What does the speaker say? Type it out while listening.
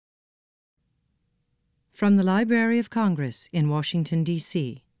From the Library of Congress in Washington,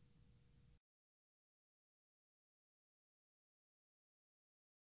 D.C.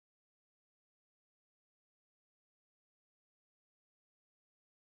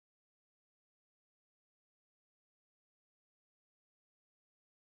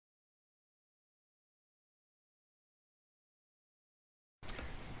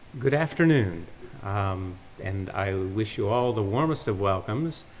 Good afternoon, and I wish you all the warmest of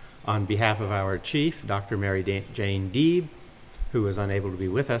welcomes on behalf of our chief, Dr. Mary Jane Deeb, who is unable to be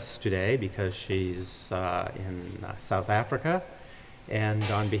with us today because she's in South Africa, and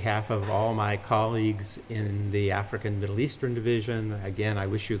on behalf of all my colleagues in the African Middle Eastern Division, again, I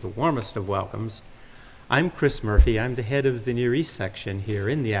wish you the warmest of welcomes. I'm Chris Murphy. I'm the head of the Near East section here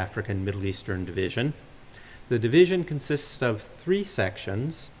in the African Middle Eastern Division. The division consists of 3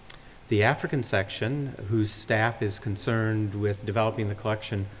 sections. The African section, whose staff is concerned with developing the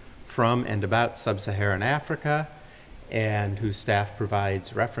collection from and about sub-Saharan Africa, and whose staff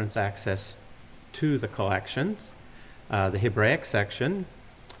provides reference access to the collections. The Hebraic section,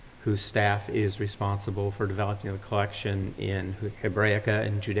 whose staff is responsible for developing the collection in Hebraica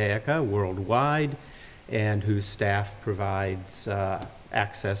and Judaica worldwide, and whose staff provides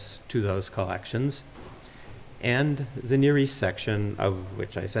access to those collections. And the Near East section, of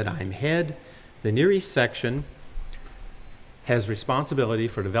which I said I'm head. The Near East section has responsibility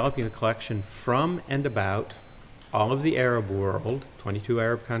for developing a collection from and about all of the Arab world, 22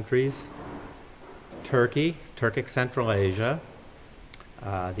 Arab countries, Turkey, Turkic Central Asia,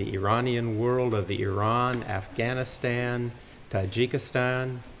 the Iranian world of the Iran, Afghanistan,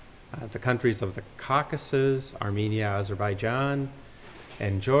 Tajikistan, the countries of the Caucasus, Armenia, Azerbaijan,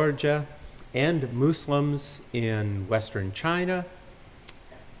 and Georgia, and Muslims in Western China,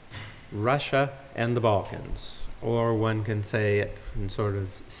 Russia, and the Balkans. Or one can say it in sort of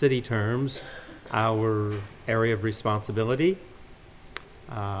city terms, our area of responsibility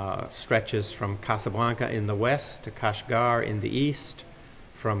stretches from Casablanca in the west to Kashgar in the east,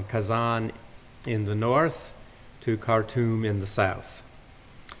 from Kazan in the north to Khartoum in the south.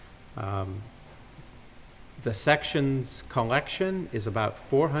 The section's collection is about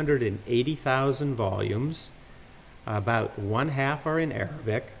 480,000 volumes. About 1/2 are in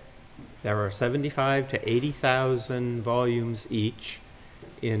Arabic. There are 75,000 to 80,000 volumes each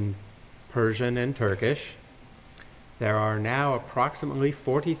in Persian and Turkish. There are now approximately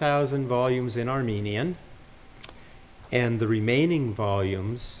 40,000 volumes in Armenian, and the remaining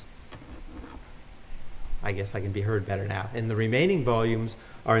volumes, I guess I can be heard better now, and the remaining volumes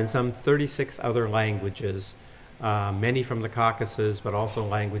are in some 36 other languages, many from the Caucasus, but also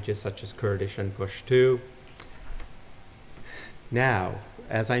languages such as Kurdish and Pashto. Now,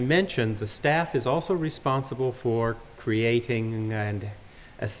 as I mentioned, the staff is also responsible for creating and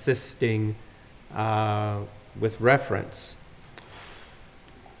assisting with reference,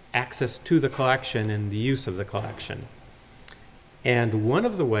 access to the collection and the use of the collection. And one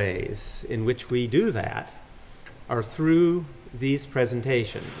of the ways in which we do that are through these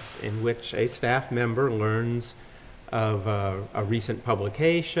presentations, in which a staff member learns of a recent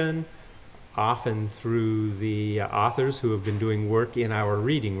publication, often through the authors who have been doing work in our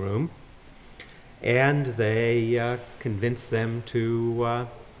reading room, and they convince them to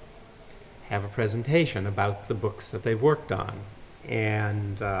have a presentation about the books that they've worked on.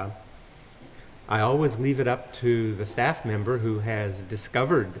 And I always leave it up to the staff member who has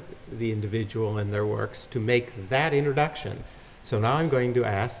discovered the individual and their works to make that introduction. So now I'm going to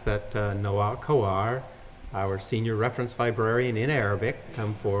ask that Nawal Kawar, our senior reference librarian in Arabic,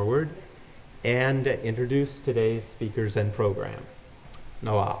 come forward and introduce today's speakers and program.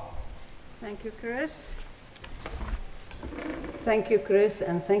 Nawal. Thank you, Chris. Thank you, Chris,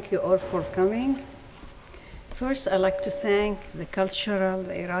 and thank you all for coming. First, I'd like to thank the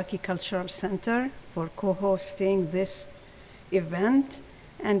Iraqi Cultural Center for co-hosting this event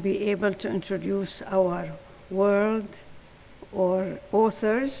and be able to introduce our world or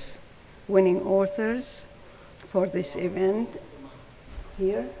authors, winning authors for this event.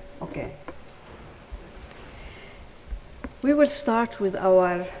 Here? Okay. We will start with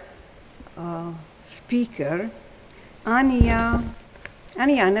our speaker, Annia.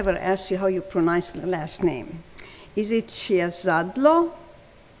 Annia, I never asked you how you pronounce the last name. Is it Ciezadlo?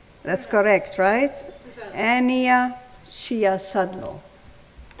 That's correct, right? Annia Ciezadlo.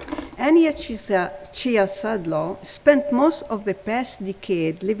 Annia Ciezadlo spent most of the past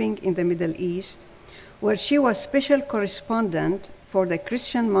decade living in the Middle East, where she was special correspondent for the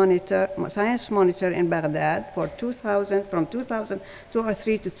Christian Science Monitor in Baghdad from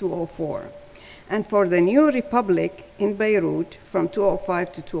 2003 to 2004, and for the New Republic in Beirut from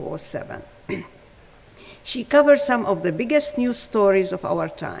 2005 to 2007. She covers some of the biggest news stories of our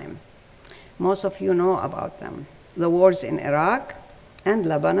time. Most of you know about them. The wars in Iraq and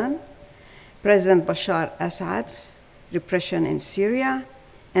Lebanon, President Bashar Assad's repression in Syria,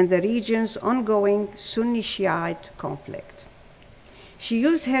 and the region's ongoing Sunni-Shiite conflict. She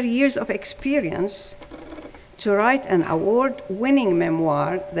used her years of experience to write an award-winning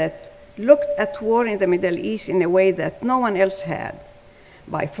memoir that looked at war in the Middle East in a way that no one else had,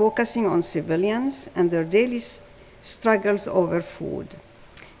 by focusing on civilians and their daily struggles over food.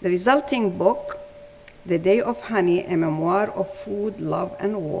 The resulting book, The Day of Honey, a Memoir of Food, Love,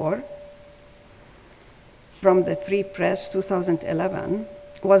 and War, from the Free Press, 2011,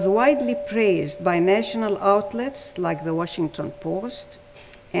 was widely praised by national outlets like the Washington Post,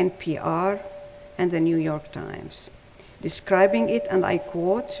 NPR, and the New York Times, describing it, and I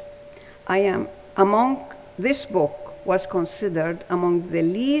quote, this book was considered among the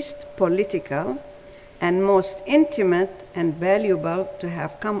least political and most intimate and valuable to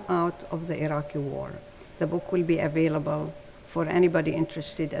have come out of the Iraqi war. The book will be available for anybody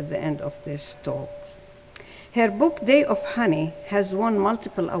interested at the end of this talk. Her book, Day of Honey, has won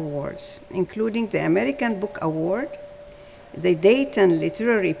multiple awards, including the American Book Award, the Dayton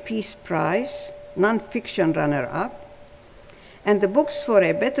Literary Peace Prize, nonfiction runner-up, and the Books for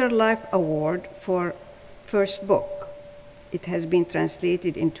a Better Life Award for first book. It has been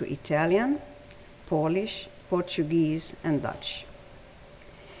translated into Italian, Polish, Portuguese, and Dutch.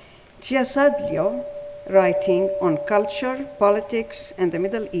 Ciezadlo, writing on culture, politics, and the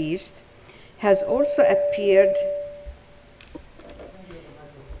Middle East, has also appeared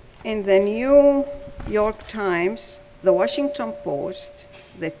in the New York Times, the Washington Post,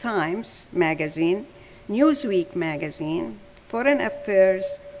 the Times magazine, Newsweek magazine, Foreign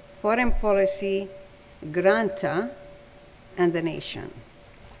Affairs, Foreign Policy, Granta, and The Nation.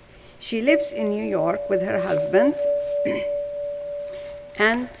 She lives in New York with her husband,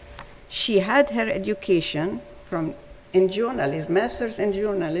 and she had her education in journalism, master's in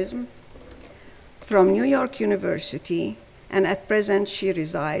journalism, from New York University, and at present she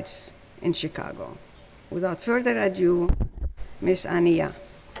resides in Chicago. Without further ado, Ms. Annia.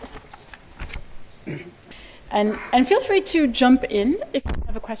 And feel free to jump in if you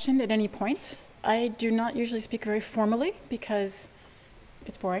have a question at any point. I do not usually speak very formally because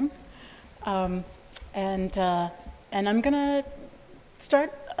it's boring. And I'm gonna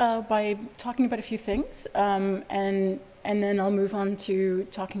start by talking about a few things, and then I'll move on to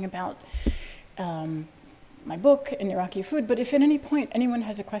talking about my book in Iraqi food. But if at any point anyone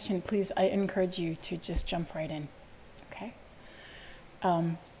has a question, please, I encourage you to just jump right in, okay?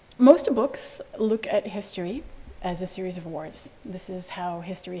 Most books look at history as a series of wars. This is how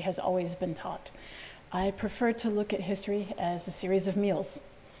history has always been taught. I prefer to look at history as a series of meals.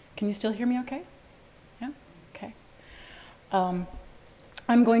 Can you still hear me okay? Yeah, okay.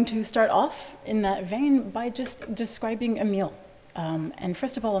 I'm going to start off in that vein by just describing a meal. And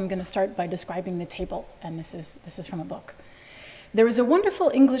first of all, I'm going to start by describing the table, and this is from a book. There is a wonderful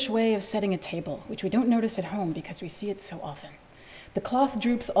English way of setting a table, which we don't notice at home because we see it so often. The cloth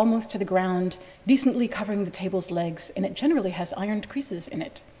droops almost to the ground, decently covering the table's legs, and it generally has ironed creases in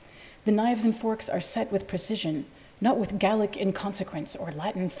it. The knives and forks are set with precision, not with Gallic inconsequence or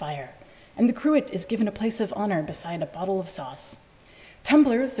Latin fire, and the cruet is given a place of honor beside a bottle of sauce.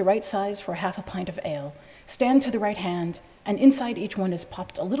 Tumblers, the right size for half a pint of ale, stand to the right hand, and inside each one is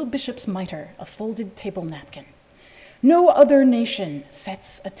popped a little bishop's mitre, a folded table napkin. No other nation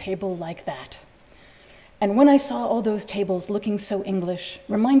sets a table like that. And when I saw all those tables looking so English,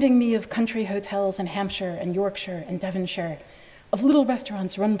 reminding me of country hotels in Hampshire and Yorkshire and Devonshire, of little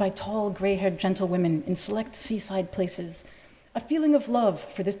restaurants run by tall, gray-haired gentlewomen in select seaside places, a feeling of love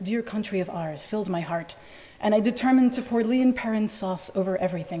for this dear country of ours filled my heart, and I determined to pour Lea and Perrin's sauce over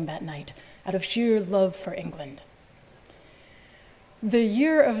everything that night, out of sheer love for England. The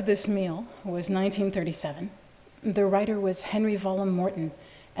year of this meal was 1937. The writer was Henry Volum Morton,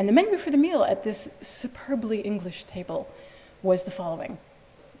 and the menu for the meal at this superbly English table was the following: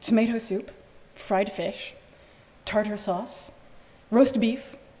 tomato soup, fried fish, tartar sauce, roast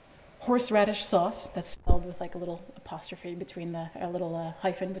beef, horseradish sauce, that's spelled with like a little apostrophe between a little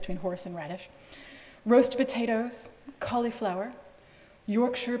hyphen between horse and radish, roast potatoes, cauliflower,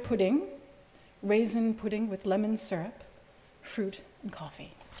 Yorkshire pudding, raisin pudding with lemon syrup, fruit, and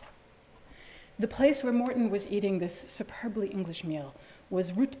coffee. The place where Morton was eating this superbly English meal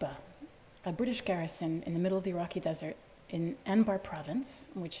was Rutba, a British garrison in the middle of the Iraqi desert in Anbar province,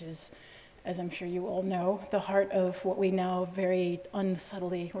 which is, as I'm sure you all know, the heart of what we now very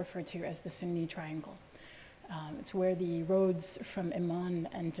unsubtly refer to as the Sunni Triangle. It's where the roads from Amman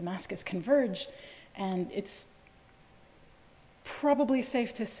and Damascus converge, And it's probably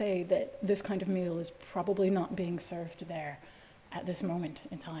safe to say that this kind of meal is probably not being served there at this moment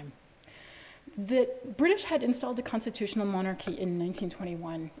in time. The British had installed a constitutional monarchy in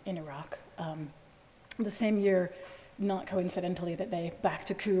 1921 in Iraq, the same year, not coincidentally, that they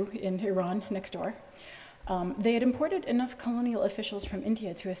backed a coup in Iran next door. They had imported enough colonial officials from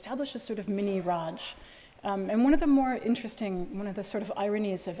India to establish a sort of mini Raj. And one of the more interesting, one of the sort of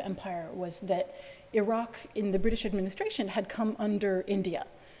ironies of empire was that Iraq in the British administration had come under India.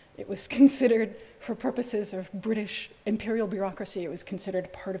 It was considered, for purposes of British imperial bureaucracy, it was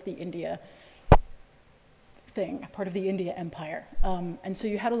considered part of the India thing, part of the India empire. And so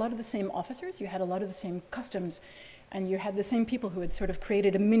you had a lot of the same officers, you had a lot of the same customs, and you had the same people who had sort of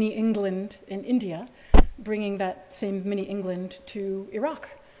created a mini England in India, bringing that same mini England to Iraq.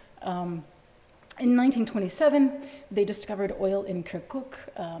 In 1927, they discovered oil in Kirkuk.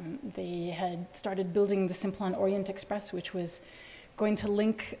 They had started building the Simplon Orient Express, which was going to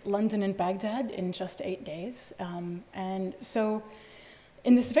link London and Baghdad in just 8 days. And so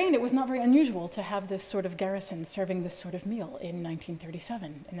in this vein, it was not very unusual to have this sort of garrison serving this sort of meal in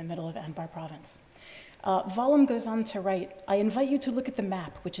 1937 in the middle of Anbar province. Valam goes on to write, I invite you to look at the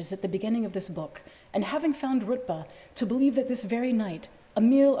map, which is at the beginning of this book, and having found Rutba, to believe that this very night, a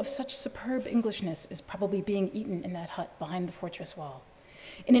meal of such superb Englishness is probably being eaten in that hut behind the fortress wall.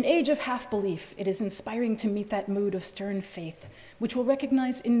 In an age of half-belief, it is inspiring to meet that mood of stern faith, which will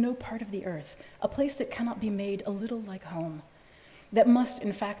recognize in no part of the earth a place that cannot be made a little like home, that must,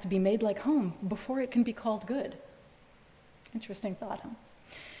 in fact, be made like home before it can be called good. Interesting thought, huh?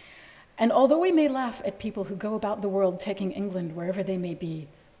 And although we may laugh at people who go about the world taking England wherever they may be,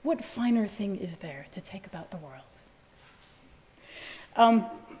 what finer thing is there to take about the world?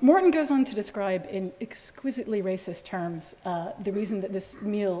 Morton goes on to describe in exquisitely racist terms the reason that this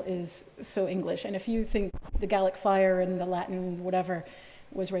meal is so English. And if you think the Gallic fire and the Latin whatever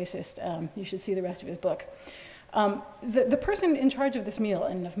was racist, you should see the rest of his book. The person in charge of this meal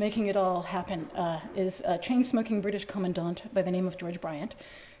and of making it all happen is a chain-smoking British commandant by the name of George Bryant,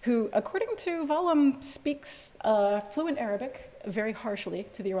 who, according to Valam, speaks fluent Arabic very harshly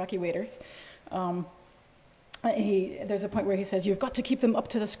to the Iraqi waiters. There's a point where he says, you've got to keep them up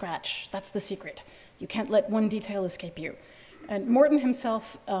to the scratch. That's the secret. You can't let one detail escape you. And Morton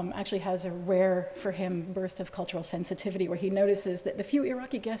himself actually has a rare, for him, burst of cultural sensitivity where he notices that the few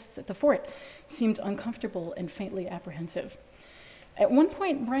Iraqi guests at the fort seemed uncomfortable and faintly apprehensive. At one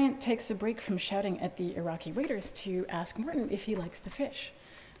point, Bryant takes a break from shouting at the Iraqi waiters to ask Morton if he likes the fish.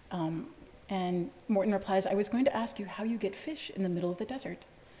 And Morton replies, I was going to ask you how you get fish in the middle of the desert.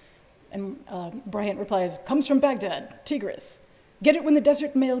 And Bryant replies, comes from Baghdad, Tigris. Get it when the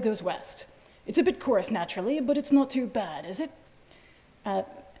desert mail goes west. It's a bit coarse, naturally, but it's not too bad, is it?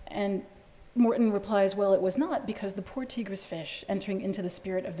 And Morton replies, well, it was not, because the poor Tigris fish, entering into the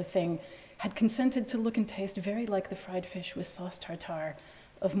spirit of the thing, had consented to look and taste very like the fried fish with sauce tartare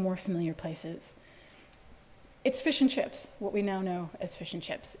of more familiar places. It's fish and chips, what we now know as fish and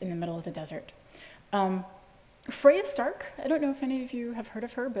chips in the middle of the desert. Freya Stark, I don't know if any of you have heard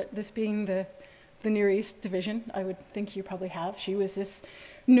of her, but this being the Near East division, I would think you probably have. She was this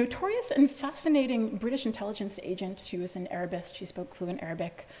notorious and fascinating British intelligence agent. She was an Arabist, she spoke fluent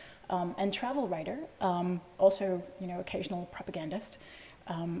Arabic, and travel writer, also, occasional propagandist.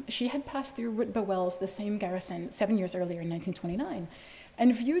 She had passed through Rutba Wells, the same garrison, 7 years earlier in 1929,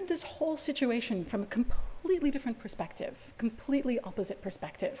 and viewed this whole situation from a completely different perspective, completely opposite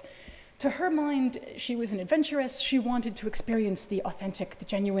perspective. To her mind, she was an adventuress. She wanted to experience the authentic, the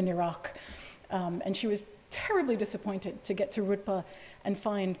genuine Iraq. And she was terribly disappointed to get to Rutba and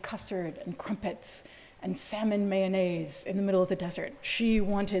find custard and crumpets and salmon mayonnaise in the middle of the desert. She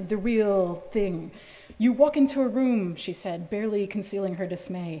wanted the real thing. You walk into a room, she said, barely concealing her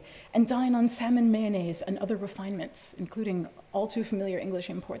dismay, and dine on salmon mayonnaise and other refinements, including all too familiar English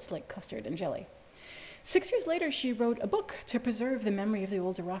imports like custard and jelly. 6 years later, she wrote a book to preserve the memory of the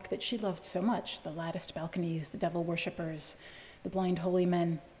old Iraq that she loved so much, the latticed balconies, the devil worshippers, the blind holy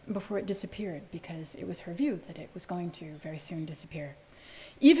men, before it disappeared, because it was her view that it was going to very soon disappear.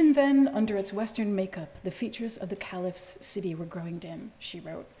 Even then, under its Western makeup, the features of the caliph's city were growing dim, she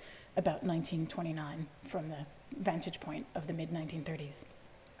wrote, about 1929, from the vantage point of the mid-1930s.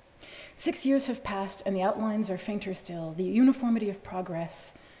 6 years have passed, and the outlines are fainter still, the uniformity of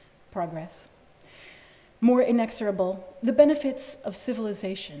progress, more inexorable, the benefits of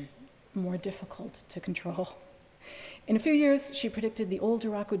civilization more difficult to control. In a few years, she predicted the old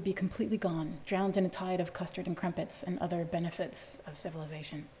Iraq would be completely gone, drowned in a tide of custard and crumpets and other benefits of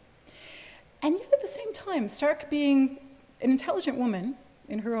civilization. And yet at the same time, Stark, being an intelligent woman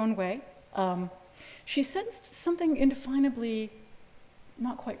in her own way, she sensed something indefinably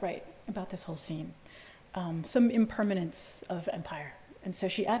not quite right about this whole scene, some impermanence of empire. And so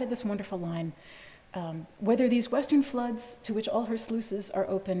she added this wonderful line, whether these western floods to which all her sluices are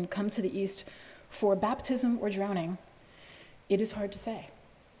open come to the east for baptism or drowning, it is hard to say.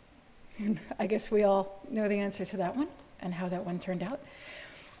 I guess we all know the answer to that one and how that one turned out.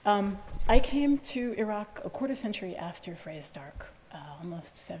 I came to Iraq a quarter century after Freya Stark,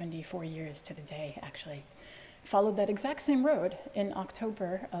 almost 74 years to the day, actually. Followed that exact same road in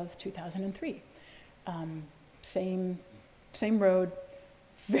October of 2003. Same road,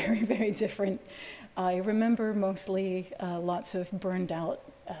 very, very different. I remember mostly lots of burnt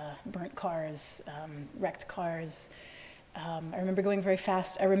cars, wrecked cars. I remember going very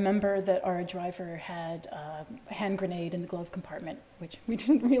fast. I remember that our driver had a hand grenade in the glove compartment, which we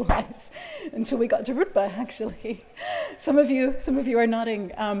didn't realize until we got to Rutba, actually. Some of you are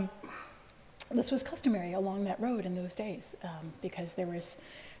nodding. This was customary along that road in those days because there was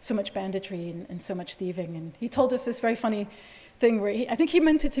so much banditry and so much thieving. And he told us this very funny thing where I think he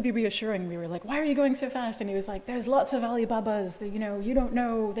meant it to be reassuring. We were like, why are you going so fast? And he was like, there's lots of Ali Babas that, you don't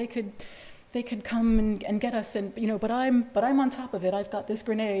know, they could come and get us, and but I'm on top of it. I've got this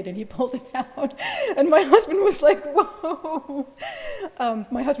grenade, and he pulled it out, and my husband was like, "Whoa!"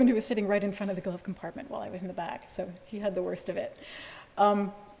 My husband, who was sitting right in front of the glove compartment while I was in the back, so he had the worst of it.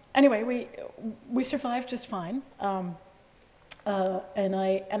 Anyway, we survived just fine, and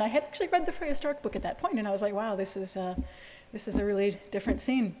I had actually read the Freya Stark book at that point, and I was like, "Wow, this is a really different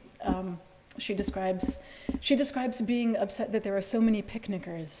scene." She describes being upset that there are so many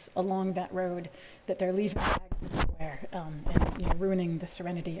picnickers along that road that they're leaving bags everywhere and ruining the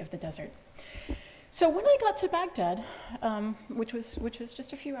serenity of the desert. So when I got to Baghdad, which was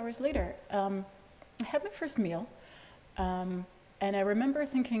just a few hours later, I had my first meal, and I remember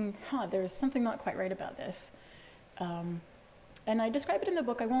thinking, there's something not quite right about this. And I describe it in the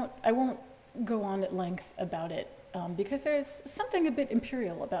book. I won't go on at length about it. Because there's something a bit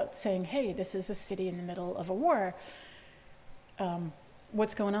imperial about saying, hey, this is a city in the middle of a war.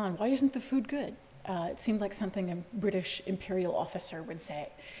 What's going on? Why isn't the food good? It seemed like something a British imperial officer would say.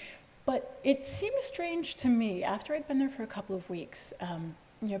 But it seemed strange to me after I'd been there for a couple of weeks.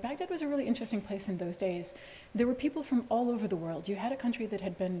 Baghdad was a really interesting place in those days. There were people from all over the world. You had a country that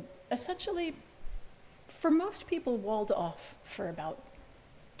had been essentially, for most people, walled off for about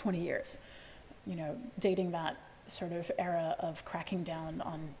 20 years. Dating that sort of era of cracking down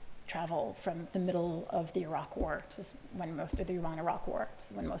on travel from the middle of the Iraq War. This is when most of the Iran-Iraq War.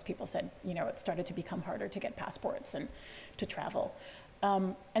 This is when most people said, it started to become harder to get passports and to travel.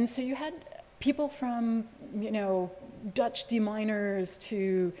 And so you had people from, Dutch deminers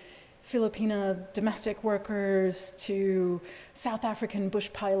to Filipino domestic workers to South African bush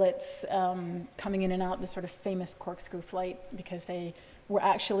pilots coming in and out, this sort of famous corkscrew flight because they were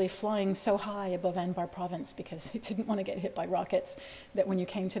actually flying so high above Anbar province because they didn't want to get hit by rockets that when you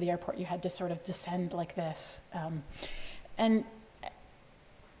came to the airport you had to sort of descend like this. And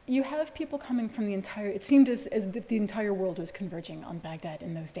you have people coming from the entire, it seemed as if the entire world was converging on Baghdad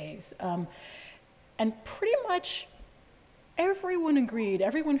in those days. And pretty much everyone agreed,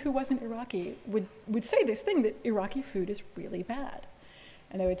 everyone who wasn't Iraqi would say this thing, that Iraqi food is really bad.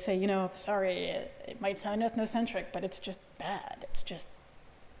 And they would say, sorry, it might sound ethnocentric, but it's just bad. It's just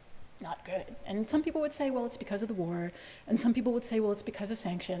not good. And some people would say, well, it's because of the war. And some people would say, well, it's because of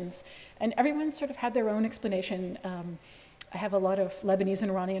sanctions. And everyone sort of had their own explanation. I have a lot of Lebanese and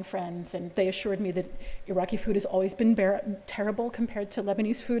Iranian friends, and they assured me that Iraqi food has always been terrible compared to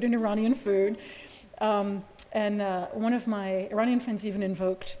Lebanese food and Iranian food. And one of my Iranian friends even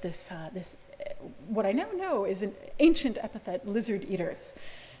invoked this what I now know is an ancient epithet, lizard eaters.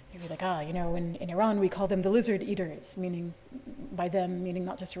 You'd be like, in Iran we call them the lizard eaters, meaning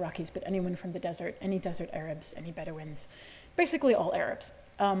not just Iraqis, but anyone from the desert, any desert Arabs, any Bedouins, basically all Arabs.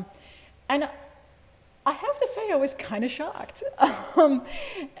 And I have to say I was kind of shocked.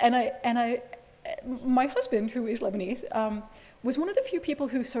 My husband, who is Lebanese, was one of the few people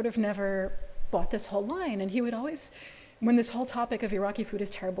who sort of never bought this whole line, and he would always, when this whole topic of Iraqi food is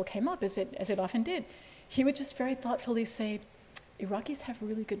terrible came up, as it often did, he would just very thoughtfully say, Iraqis have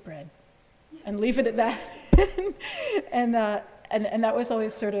really good bread, and leave it at that. and that was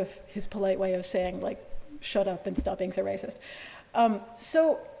always sort of his polite way of saying, like, shut up and stop being so racist.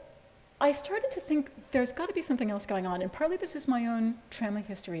 So I started to think there's got to be something else going on, and partly this is my own family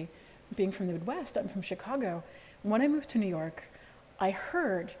history. Being from the Midwest, I'm from Chicago. When I moved to New York, I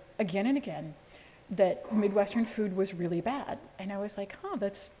heard again and again that Midwestern food was really bad. And I was like,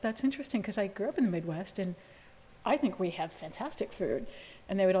 that's interesting, because I grew up in the Midwest, and I think we have fantastic food.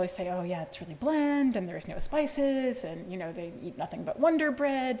 And they would always say, oh yeah, it's really bland, and there's no spices, and they eat nothing but Wonder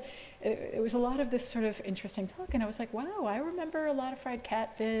Bread. It was a lot of this sort of interesting talk, and I was like, wow, I remember a lot of fried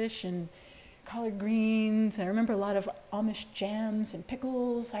catfish and collard greens. I remember a lot of Amish jams and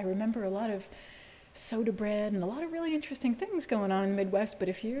pickles. I remember a lot of soda bread and a lot of really interesting things going on in the Midwest. But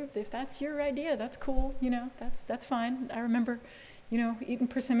if that's your idea, that's cool. That's fine. I remember, eating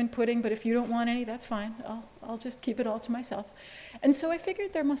persimmon pudding. But if you don't want any, that's fine. I'll just keep it all to myself. And so I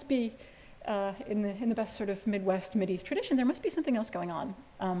figured there must be, in the best sort of Midwest, Mideast tradition, there must be something else going on.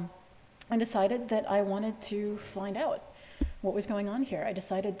 I decided that I wanted to find out what was going on here. I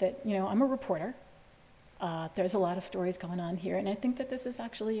decided that, I'm a reporter. There's a lot of stories going on here, and I think that this is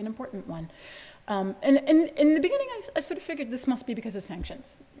actually an important one. And in the beginning, I sort of figured this must be because of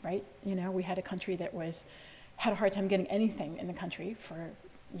sanctions, right? We had a country that had a hard time getting anything in the country for,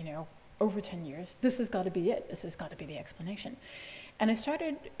 over 10 years. This has got to be it. This has got to be the explanation. And I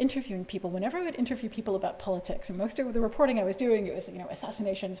started interviewing people. Whenever I would interview people about politics, and most of the reporting I was doing, it was,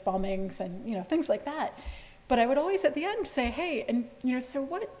 assassinations, bombings, and, things like that. But I would always at the end say, hey, and, so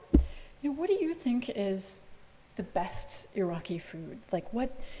what do you think is the best Iraqi food? Like,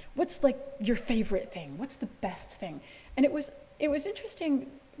 what's like your favorite thing? What's the best thing? And it was interesting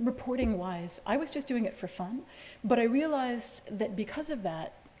reporting wise. I was just doing it for fun, but I realized that because of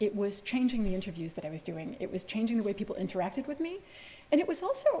that, it was changing the interviews that I was doing. It was changing the way people interacted with me. And it was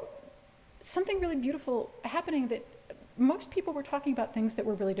also something really beautiful happening, that most people were talking about things that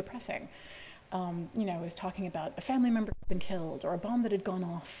were really depressing. I was talking about a family member had been killed, or a bomb that had gone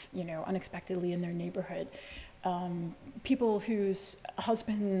off, unexpectedly in their neighborhood. People whose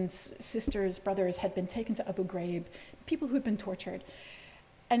husbands, sisters, brothers had been taken to Abu Ghraib, people who had been tortured.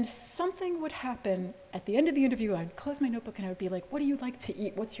 And something would happen at the end of the interview. I'd close my notebook and I would be like, what do you like to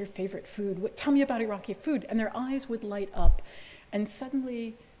eat? What's your favorite food? Tell me about Iraqi food. And their eyes would light up. And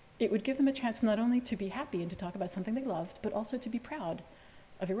suddenly it would give them a chance not only to be happy and to talk about something they loved, but also to be proud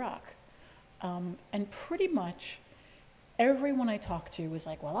of Iraq. And pretty much everyone I talked to was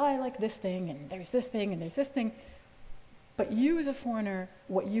like, well, I like this thing, and there's this thing, and there's this thing. But you as a foreigner,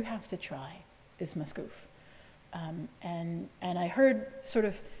 what you have to try is maskouf. And I heard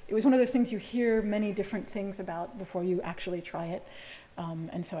it was one of those things you hear many different things about before you actually try it.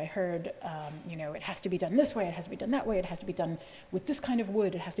 And so I heard, it has to be done this way, it has to be done that way, it has to be done with this kind of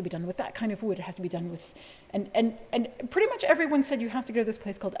wood, it has to be done with that kind of wood, it has to be done with, and pretty much everyone said you have to go to this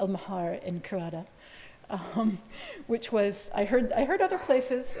place called El Mahar in Kurada, which was, I heard other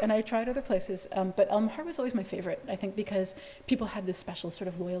places, and I tried other places, but El Mahar was always my favorite, I think, because people had this special sort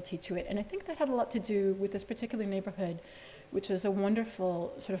of loyalty to it. And I think that had a lot to do with this particular neighborhood, which is a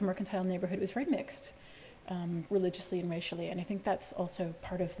wonderful sort of mercantile neighborhood. It was very mixed. Religiously and racially, and I think that's also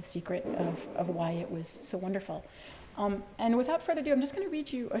part of the secret of why it was so wonderful. And without further ado, I'm just going to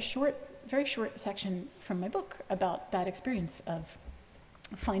read you a very short section from my book about that experience of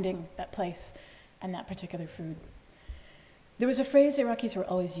finding that place and that particular food. There was a phrase Iraqis were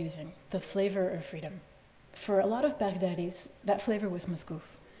always using, the flavor of freedom. For a lot of Baghdadis, that flavor was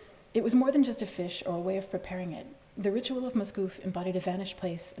maskouf. It was more than just a fish or a way of preparing it. The ritual of maskouf embodied a vanished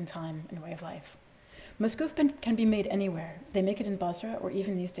place and time and way of life. Maskouf can be made anywhere. They make it in Basra or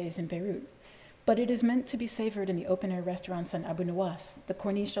even these days in Beirut. But it is meant to be savored in the open-air restaurants on Abu Nawas, the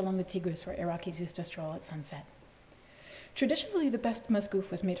corniche along the Tigris where Iraqis used to stroll at sunset. Traditionally, the best maskouf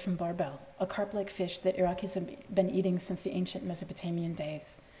was made from barbel, a carp-like fish that Iraqis have been eating since the ancient Mesopotamian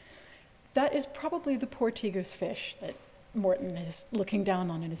days. That is probably the poor Tigris fish that Morton is looking down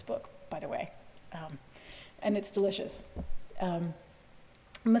on in his book, by the way. And it's delicious.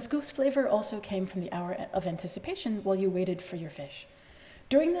 Maskouf's flavor also came from the hour of anticipation while you waited for your fish.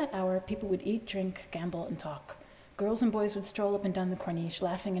 During that hour, people would eat, drink, gamble, and talk. Girls and boys would stroll up and down the corniche,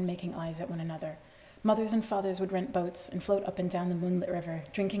 laughing and making eyes at one another. Mothers and fathers would rent boats and float up and down the moonlit river,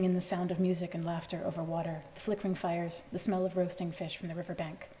 drinking in the sound of music and laughter over water, the flickering fires, the smell of roasting fish from the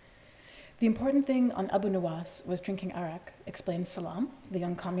riverbank. The important thing on Abu Nawas was drinking arak, explained Salam, the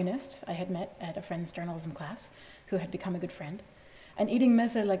young communist I had met at a friend's journalism class, who had become a good friend, and eating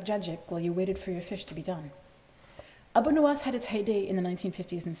meze like jajik while you waited for your fish to be done. Abu Nawas had its heyday in the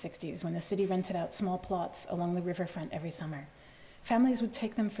 1950s and 60s when the city rented out small plots along the riverfront every summer. Families would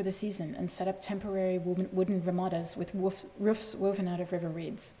take them for the season and set up temporary wooden ramadas with roofs woven out of river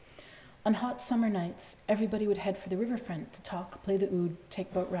reeds. On hot summer nights, everybody would head for the riverfront to talk, play the oud,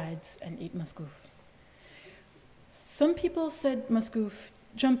 take boat rides, and eat maskouf. Some people said maskouf,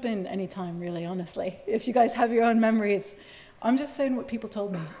 jump in anytime, really, honestly. If you guys have your own memories, I'm just saying what people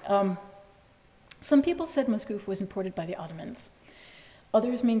told me. Some people said maskouf was imported by the Ottomans.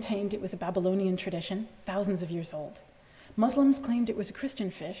 Others maintained it was a Babylonian tradition, thousands of years old. Muslims claimed it was a Christian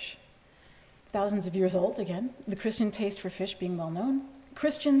fish, thousands of years old again, the Christian taste for fish being well known.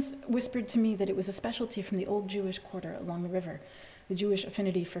 Christians whispered to me that it was a specialty from the old Jewish quarter along the river, the Jewish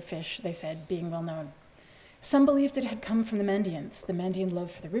affinity for fish, they said, being well known. Some believed it had come from the Mandeans, the Mandean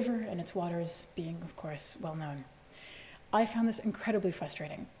love for the river and its waters being, of course, well known. I found this incredibly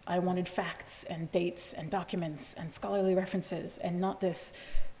frustrating. I wanted facts and dates and documents and scholarly references and not this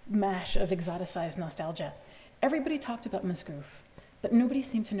mash of exoticized nostalgia. Everybody talked about masgouf, but nobody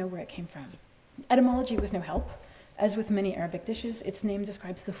seemed to know where it came from. Etymology was no help. As with many Arabic dishes, its name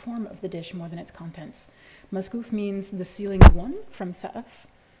describes the form of the dish more than its contents. Masgouf means the sealing one from saqaf,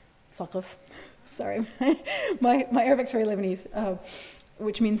 sorry, my Arabic's very Lebanese,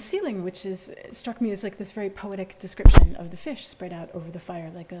 which means sealing, which struck me as like this very poetic description of the fish spread out over the fire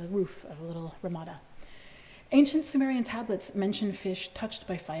like a roof of a little ramada. Ancient Sumerian tablets mention fish touched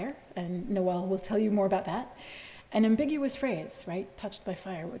by fire, and Nawal will tell you more about that. An ambiguous phrase, right? Touched by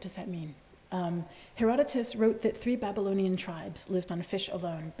fire, what does that mean? Herodotus wrote that 3 Babylonian tribes lived on fish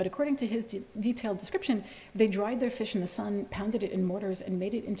alone, but according to his detailed description, they dried their fish in the sun, pounded it in mortars, and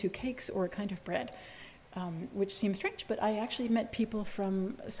made it into cakes or a kind of bread, which seems strange, but I actually met people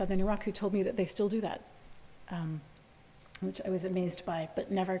from southern Iraq who told me that they still do that, which I was amazed by,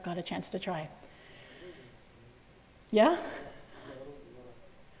 but never got a chance to try. Yeah?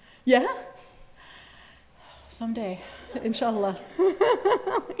 Yeah? Someday, inshallah.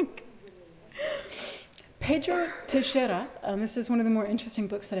 Pedro Teixeira, this is one of the more interesting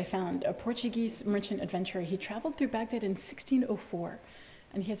books that I found, a Portuguese merchant adventurer. He traveled through Baghdad in 1604,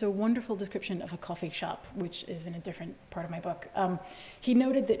 and he has a wonderful description of a coffee shop, which is in a different part of my book. He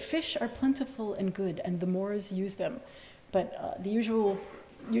noted that fish are plentiful and good, and the Moors use them, but he's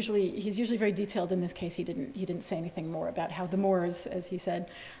usually very detailed. In this case, he didn't say anything more about how the Moors, as he said,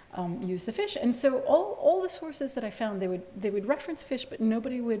 use the fish. And so all the sources that I found, they would reference fish, but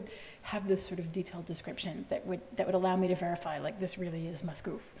nobody would have this sort of detailed description that would allow me to verify, like, this really is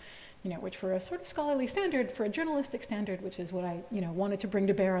masgouf, which for a sort of scholarly standard, for a journalistic standard, which is what I wanted to bring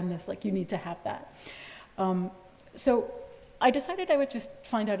to bear on this, like, you need to have that. So I decided I would just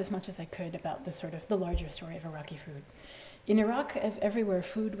find out as much as I could about the larger story of Iraqi food. In Iraq, as everywhere,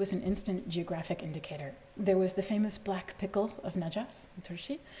 food was an instant geographic indicator. There was the famous black pickle of Najaf in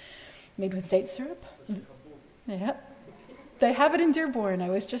Turkey, made with date syrup. Yeah, they have it in Dearborn. I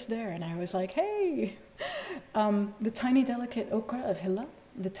was just there, and I was like, hey. The tiny, delicate okra of Hilla,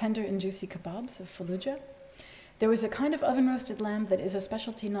 the tender and juicy kebabs of Fallujah. There was a kind of oven-roasted lamb that is a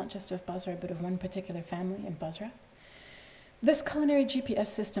specialty not just of Basra, but of one particular family in Basra. This culinary GPS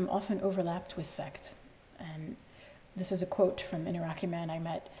system often overlapped with sect, and this is a quote from an Iraqi man I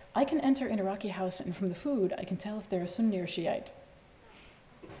met. I can enter an Iraqi house, and from the food, I can tell if they're Sunni or Shiite.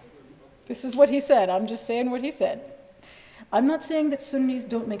 This is what he said. I'm just saying what he said. I'm not saying that Sunnis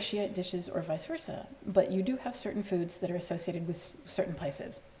don't make Shiite dishes or vice versa, but you do have certain foods that are associated with certain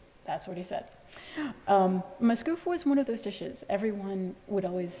places. That's what he said. Masgouf was one of those dishes. Everyone would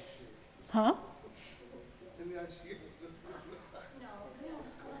always, huh?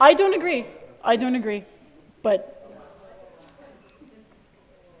 I don't agree.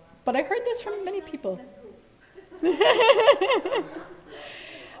 But I heard this from many people.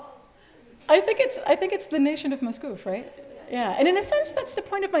 I think it's the nation of masgouf, right? Yeah, and in a sense, that's the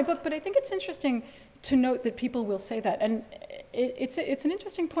point of my book. But I think it's interesting to note that people will say that, and it's an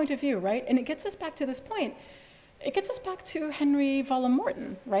interesting point of view, right? And it gets us back to this point. It gets us back to Henry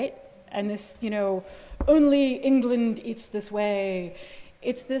Wallenmorton, right? And this, only England eats this way.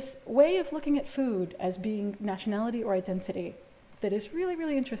 It's this way of looking at food as being nationality or identity that is really,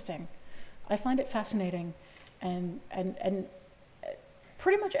 really interesting. I find it fascinating, and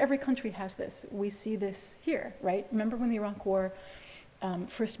pretty much every country has this. We see this here, right? Remember when the Iraq War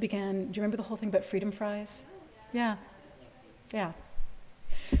first began? Do you remember the whole thing about freedom fries? Yeah.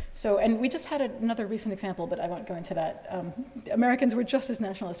 So, and we just had another recent example, but I won't go into that. Americans were just as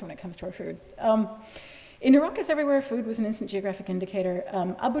nationalist when it comes to our food. In Iraq, as everywhere, food was an instant geographic indicator.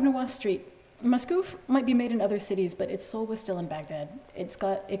 Abu Nawas Street. Masgouf might be made in other cities, but its soul was still in Baghdad. It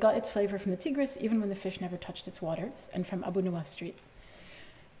got its flavor from the Tigris, even when the fish never touched its waters, and from Abu Nawas Street.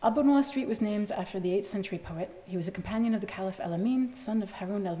 Abu Nawas Street was named after the 8th century poet. He was a companion of the Caliph Al-Amin, son of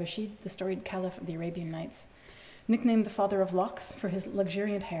Harun al-Rashid, the storied Caliph of the Arabian Nights. Nicknamed the father of locks for his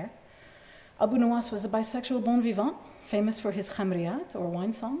luxuriant hair, Abu Nawas was a bisexual bon vivant, famous for his khamriyat, or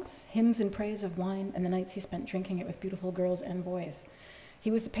wine songs, hymns in praise of wine, and the nights he spent drinking it with beautiful girls and boys.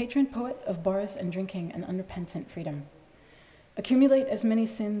 He was the patron poet of bars and drinking and unrepentant freedom. Accumulate as many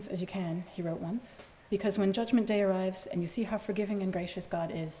sins as you can, he wrote once, because when Judgment Day arrives and you see how forgiving and gracious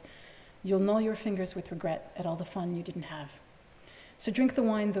God is, You'll gnaw your fingers with regret at all the fun you didn't have. So drink the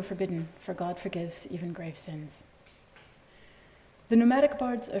wine, though forbidden, for God forgives even grave sins. The nomadic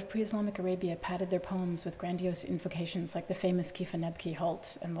bards of pre-Islamic Arabia padded their poems with grandiose invocations like the famous Kifa Nebki,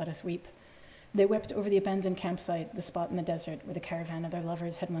 Halt, and Let Us Weep. They wept over the abandoned campsite, the spot in the desert where the caravan of their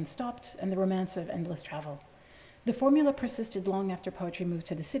lovers had once stopped, and the romance of endless travel. The formula persisted long after poetry moved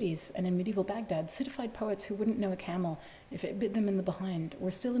to the cities, and in medieval Baghdad, citified poets who wouldn't know a camel if it bit them in the behind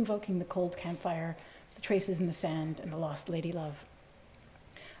were still invoking the cold campfire, the traces in the sand, and the lost lady love.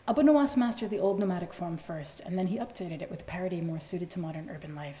 Abu Nawas mastered the old nomadic form first, and then he updated it with a parody more suited to modern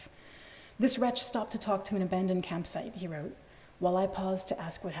urban life. This wretch stopped to talk to an abandoned campsite, he wrote, while I paused to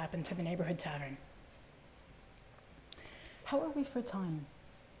ask what happened to the neighborhood tavern. How are we for time?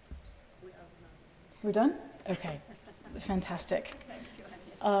 We're done? Okay, fantastic.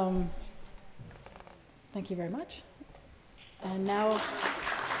 Thank you very much. And now,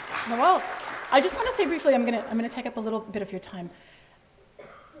 Nawal, I just want to say briefly, I'm gonna take up a little bit of your time.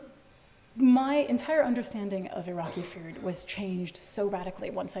 My entire understanding of Iraqi food was changed so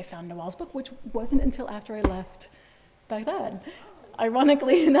radically once I found Nawal's book, which wasn't until after I left Baghdad,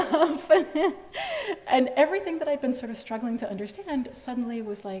 ironically enough. And everything that I'd been sort of struggling to understand suddenly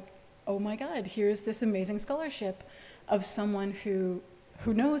was like, oh my God, here's this amazing scholarship of someone who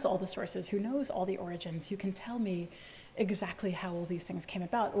knows all the sources, who knows all the origins, who can tell me exactly how all these things came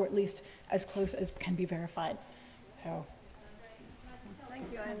about, or at least as close as can be verified. So.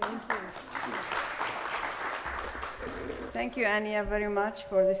 Thank you, Annie. Thank you, Annia, very much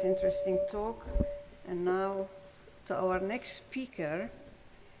for this interesting talk. And now to our next speaker,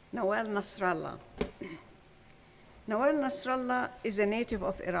 Nawal Nasrallah. Nawal Nasrallah is a native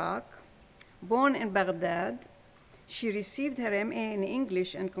of Iraq. Born in Baghdad, she received her MA in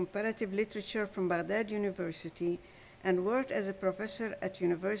English and Comparative Literature from Baghdad University and worked as a professor at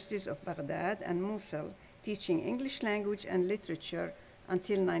universities of Baghdad and Mosul, teaching English language and literature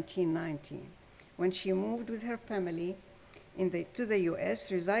until 1990, when she moved with her family to the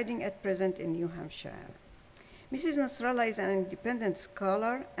US, residing at present in New Hampshire. Mrs. Nasrallah is an independent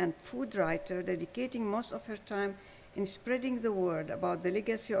scholar and food writer, dedicating most of her time in spreading the word about the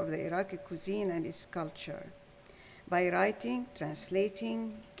legacy of the Iraqi cuisine and its culture. By writing,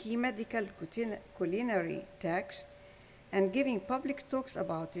 translating key medical culinary texts, and giving public talks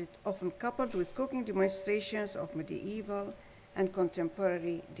about it, often coupled with cooking demonstrations of medieval and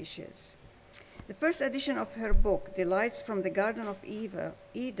contemporary dishes. The first edition of her book, Delights from the Garden of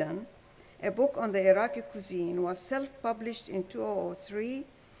Eden, a book on the Iraqi cuisine, was self-published in 2003.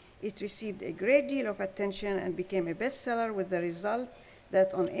 It received a great deal of attention and became a bestseller, with the result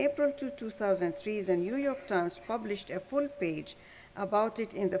that on April 2, 2003, the New York Times published a full page about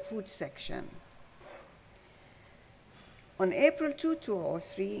it in the food section. On April 2,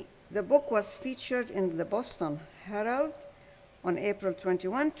 2003, the book was featured in the Boston Herald. On April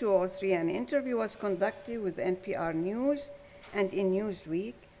 21, 2003, an interview was conducted with NPR News and in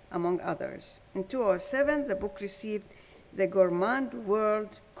Newsweek, among others. In 2007, the book received the Gourmand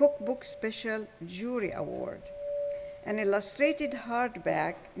World Cookbook Special Jury Award. An illustrated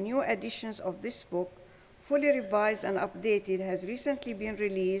hardback, new editions of this book, fully revised and updated, has recently been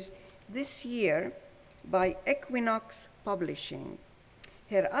released this year by Equinox Publishing.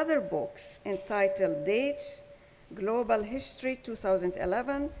 Her other books, entitled Dates, Global History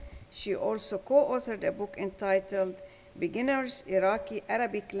 2011, she also co-authored a book entitled Beginner's Iraqi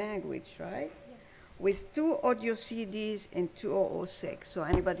Arabic Language, right? Yes. With 2 audio CDs in 2006. So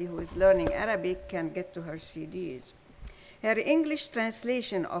anybody who is learning Arabic can get to her CDs. Her English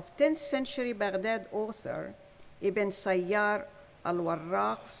translation of 10th century Baghdad author Ibn Sayyar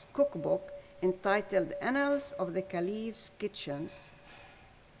al-Warraq's cookbook entitled Annals of the Caliph's Kitchens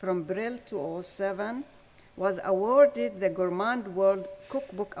from Brill 2007 was awarded the Gourmand World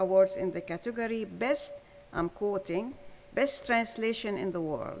Cookbook Awards in the category Best, I'm quoting, Best Translation in the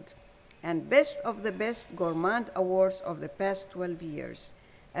World, and Best of the Best Gourmand Awards of the past 12 years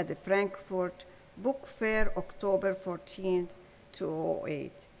at the Frankfurt Book Fair, October 14,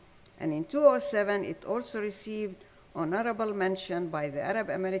 2008. And in 2007, it also received honorable mention by the Arab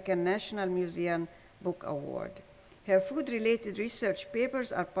American National Museum Book Award. Her food-related research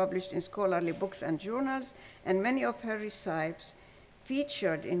papers are published in scholarly books and journals, and many of her recipes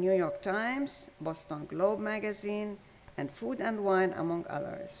featured in New York Times, Boston Globe magazine, and Food and Wine, among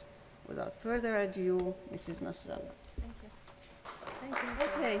others. Without further ado, Mrs. Nasrallah. Thank you. Thank you.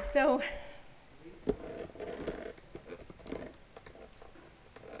 Okay, so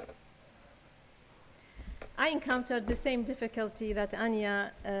I encountered the same difficulty that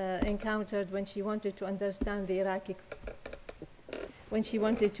Annia encountered when she wanted to understand the Iraqi when she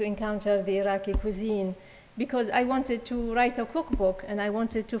wanted to encounter the Iraqi cuisine, because I wanted to write a cookbook and I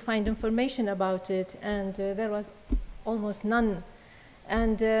wanted to find information about it, and there was almost none.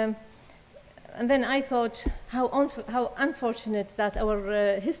 And then I thought how unfortunate that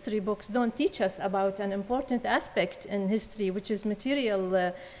our history books don't teach us about an important aspect in history, which is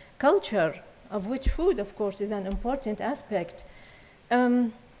material culture, of which food, of course, is an important aspect.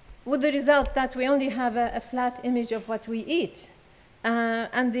 With the result that we only have a flat image of what we eat.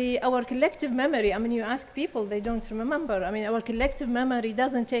 And our collective memory, I mean, you ask people, they don't remember. I mean, our collective memory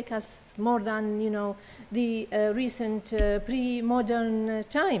doesn't take us more than, you know, the recent pre-modern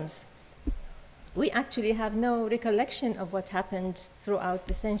times. We actually have no recollection of what happened throughout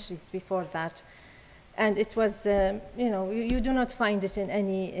the centuries before that. And it was, you know, you do not find it in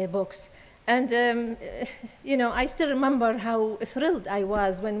any books. And, you know, I still remember how thrilled I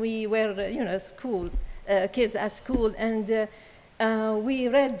was when we were, you know, kids at school, and we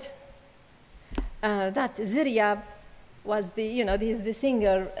read that Ziryab was the, you know, he's the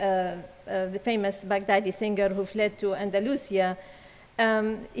singer, the famous Baghdadi singer who fled to Andalusia.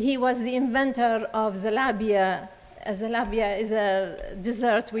 He was the inventor of zalabia. Zalabia is a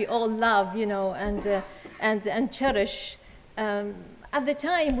dessert we all love, you know, and cherish. At the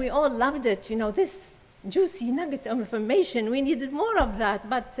time, we all loved it, you know, this juicy nugget of information. We needed more of that,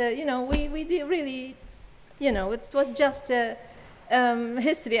 but, you know, we did really, you know, it was just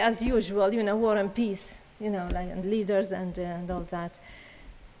history as usual, you know, war and peace, you know, like, and leaders and all that.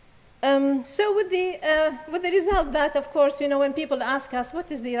 So with the result that, of course, you know, when people ask us,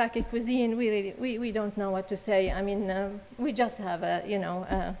 what is the Iraqi cuisine, we don't know what to say. I mean, we just have a, you know,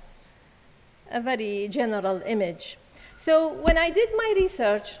 a very general image. So when I did my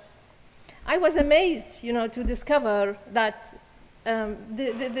research, I was amazed, you know, to discover that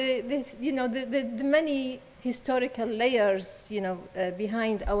you know, the many historical layers, you know,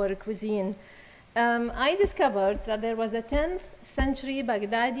 behind our cuisine. I discovered that there was a 10th century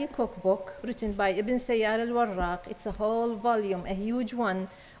Baghdadi cookbook written by Ibn Sayyar al-Warraq. It's a whole volume, a huge one,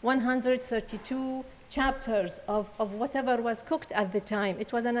 132 chapters of whatever was cooked at the time.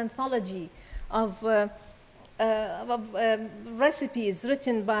 It was an anthology of recipes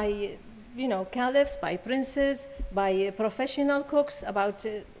written by, you know, caliphs, by princes, by professional cooks. About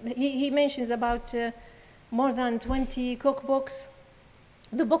he mentions about more than 20 cookbooks.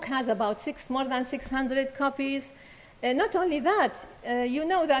 The book has about more than 600 copies. Not only that, you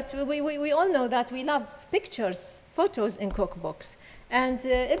know that we all know that we love pictures, photos in cookbooks. And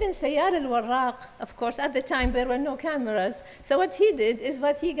Ibn Sayyar al-Warraq, of course, at the time there were no cameras. So what he did is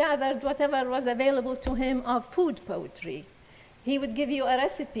what he gathered whatever was available to him of food poetry. He would give you a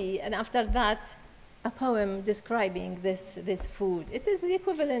recipe, and after that, a poem describing this food. It is the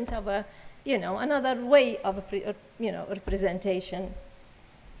equivalent of a, you know, another way of, you know, representation.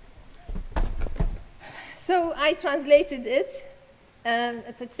 So I translated it.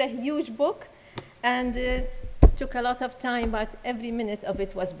 It's a huge book, and took a lot of time, but every minute of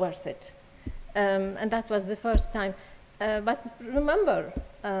it was worth it. And that was the first time. But remember,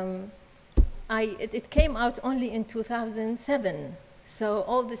 it came out only in 2007. So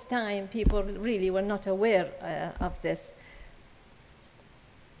all this time, people really were not aware of this.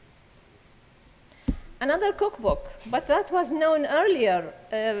 Another cookbook, but that was known earlier.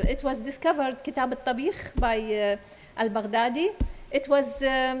 It was discovered, Kitab al-Tabikh by al-Baghdadi. It was,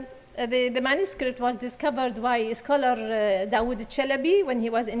 the manuscript was discovered by scholar Dawood Chalabi when he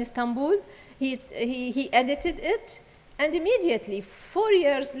was in Istanbul. He edited it, and immediately, 4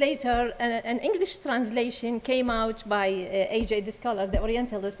 years later, an English translation came out by A.J., the scholar, the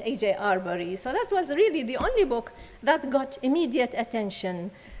Orientalist A.J. Arbery. So that was really the only book that got immediate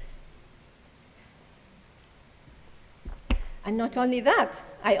attention. And not only that,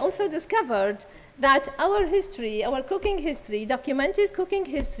 I also discovered that our history, our cooking history, documented cooking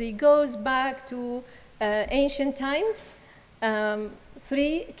history, goes back to ancient times.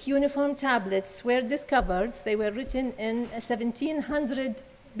 3 cuneiform tablets were discovered. They were written in 1700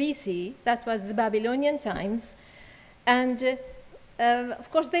 BC. That was the Babylonian times. And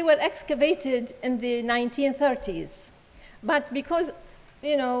of course, they were excavated in the 1930s. But because,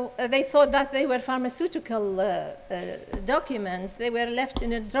 you know, they thought that they were pharmaceutical documents, they were left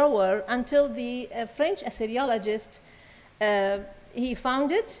in a drawer until the French Assyriologist, he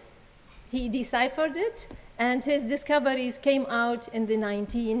found it, he deciphered it, and his discoveries came out in the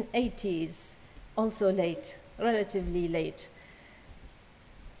 1980s, also late, relatively late.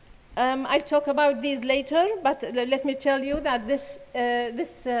 I'll talk about these later, but let me tell you that this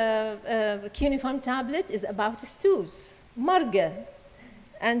cuneiform tablet is about stews, marga.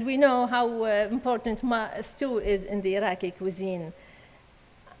 And we know how important stew is in the Iraqi cuisine.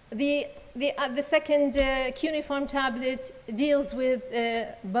 the second cuneiform tablet deals with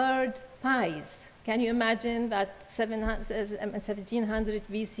bird pies. Can you imagine that 1700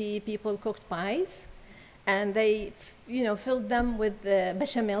 BC people cooked pies, and they, filled them with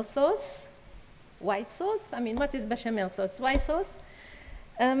bechamel sauce, white sauce. I mean, what is bechamel sauce? White sauce.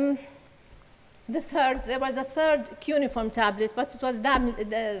 There was a third cuneiform tablet, but it was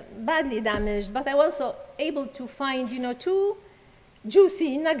badly damaged. But I was also able to find, two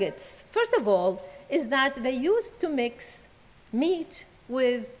juicy nuggets. First of all, is that they used to mix meat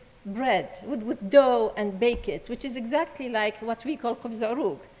with bread, with dough, and bake it, which is exactly like what we call khubz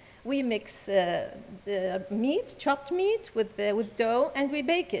urug. We mix meat, chopped meat, with dough, and we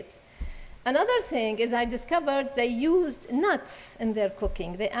bake it. Another thing is I discovered they used nuts in their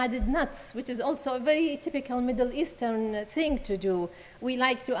cooking. They added nuts, which is also a very typical Middle Eastern thing to do. We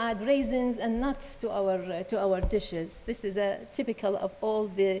like to add raisins and nuts to our dishes. This is typical of all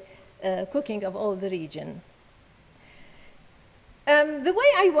the cooking of all the region. The way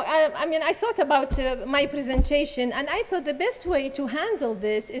I thought about my presentation, and I thought the best way to handle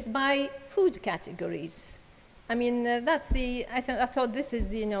this is by food categories. I mean, I thought this is,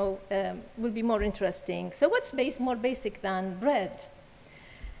 will be more interesting. So what's more basic than bread?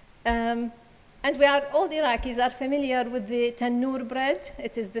 And all the Iraqis are familiar with the tannoor bread.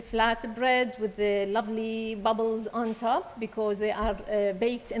 It is the flat bread with the lovely bubbles on top because they are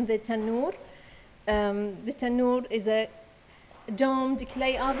baked in the tannoor. The tannoor is a domed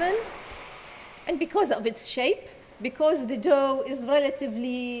clay oven, and because of its shape, because the dough is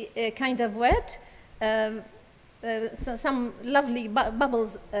relatively kind of wet, so some lovely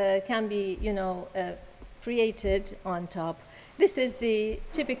bubbles can be, created on top. This is the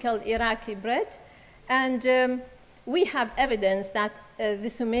typical Iraqi bread, and we have evidence that the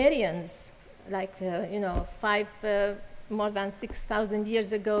Sumerians, like more than 6,000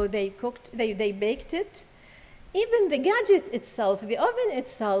 years ago, they baked it. Even the gadget itself, the oven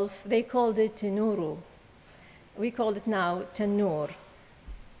itself, they called it tanuru. We call it now tannoor.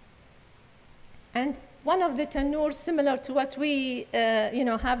 And one of the tannoors, similar to what we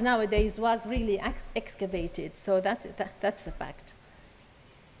have nowadays, was really excavated. So that's a fact.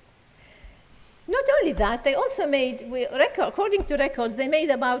 Not only that, they also made, according to records, they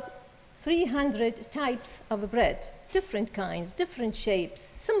made about 300 types of bread, different kinds, different shapes,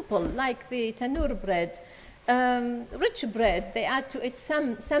 simple, like the tannoor bread. Rich bread, they add to it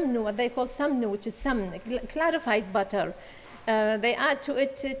samnu, what they call samnu, which is clarified butter. They add to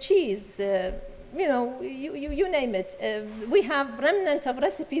it cheese, you name it. We have remnant of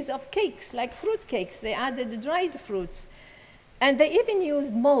recipes of cakes, like fruit cakes. They added dried fruits. And they even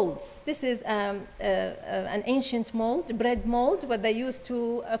used molds. This is an ancient mold, bread mold, where they used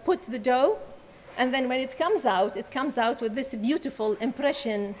to put the dough. And then when it comes out with this beautiful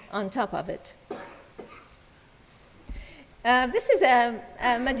impression on top of it. This is a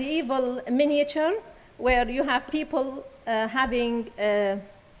medieval miniature where you have people having,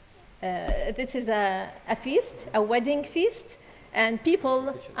 this is a feast, a wedding feast, and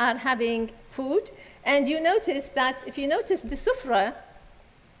people are having food. And you notice that, if you notice the sufra,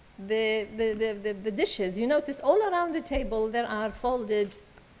 the dishes, you notice all around the table there are folded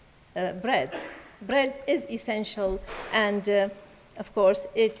breads. Bread is essential, and of course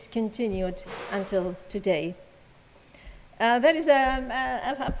it continued until today. There is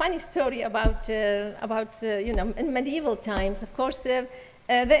a funny story about in medieval times. Of course, in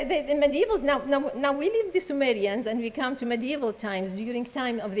medieval now we leave the Sumerians and we come to medieval times. During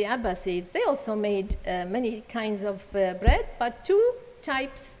time of the Abbasids, they also made many kinds of bread, but two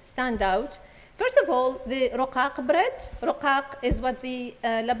types stand out. First of all, the roqaq bread. Roqaq is what the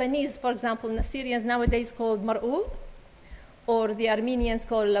Lebanese, for example, Syrians nowadays call mar'ou, or the Armenians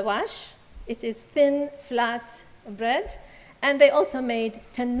call lawash. It is thin, flat bread. And they also made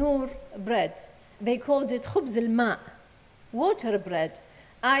tannoor bread. They called it khubz al-ma', water bread.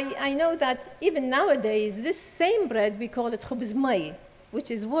 I know that even nowadays, this same bread, we call it khubz may,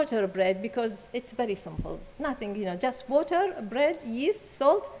 which is water bread, because it's very simple. Nothing, just water, bread, yeast,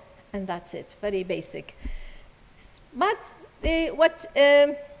 salt, and that's it, very basic. But the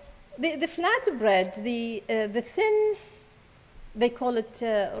flat bread, the thin, they call it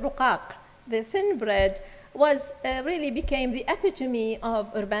ruqaq, the thin bread, really became the epitome of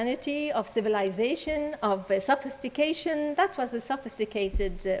urbanity, of civilization, of sophistication. That was the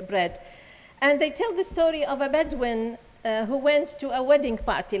sophisticated bread. And they tell the story of a Bedouin who went to a wedding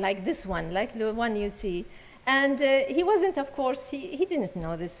party like this one, like the one you see. And he wasn't, of course, he didn't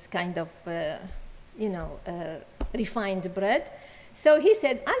know this kind of, refined bread. So he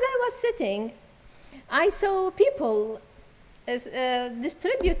said, as I was sitting, I saw people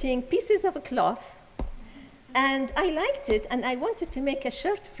distributing pieces of cloth, and I liked it, and I wanted to make a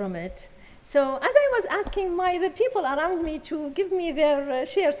shirt from it. So as I was asking the people around me to give me their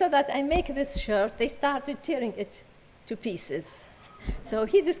share so that I make this shirt, they started tearing it to pieces. So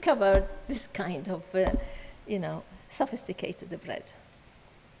he discovered this kind of, sophisticated bread.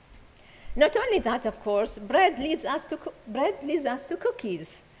 Not only that, of course, bread leads us to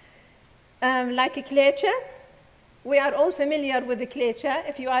cookies. Like a klecha, we are all familiar with the klecha.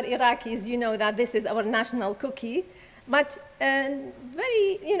 If you are Iraqis, you know that this is our national cookie. But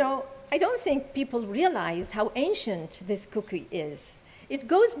I don't think people realize how ancient this cookie is. It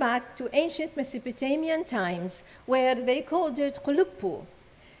goes back to ancient Mesopotamian times, where they called it quluppu.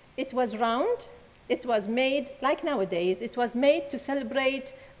 It was round. It was made, like nowadays, it was made to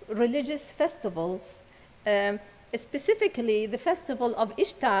celebrate religious festivals, specifically the festival of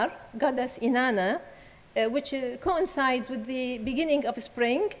Ishtar, goddess Inanna, which coincides with the beginning of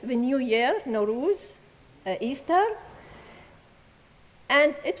spring, the new year, Nowruz, Easter.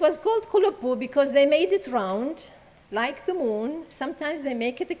 And it was called quluppu because they made it round, like the moon. Sometimes they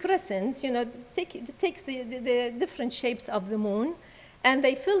make it a crescent, it takes the different shapes of the moon, and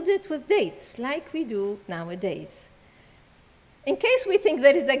they filled it with dates, like we do nowadays. In case we think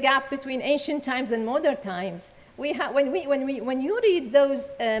there is a gap between ancient times and modern times, when you read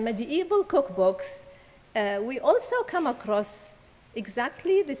those medieval cookbooks, we also come across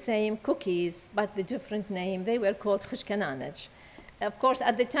exactly the same cookies, but the different name. They were called khushkananaj. Of course,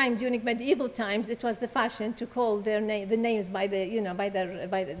 at the time, during medieval times, it was the fashion to call the names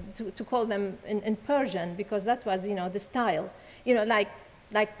to call them in Persian, because that was, the style.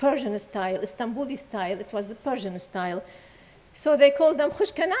 Like Persian style, Istanbuli style, it was the Persian style. So they called them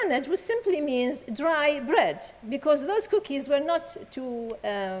khushkananaj, which simply means dry bread, because those cookies were not too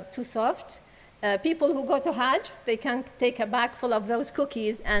soft. People who go to Hajj, they can take a bag full of those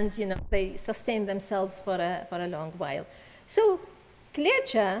cookies, and they sustain themselves for a long while. So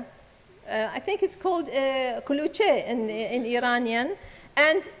klecha, I think it's called kuluche in Iranian.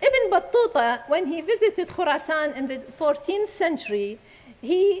 And Ibn Battuta, when he visited Khurasan in the 14th century,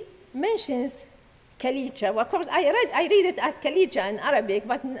 he mentions kalicha. Well, of course, I read it as kalicha in Arabic,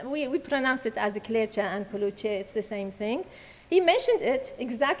 but we pronounce it as klecha and kuluche. It's the same thing. He mentioned it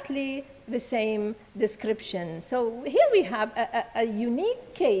exactly the same description. So here we have a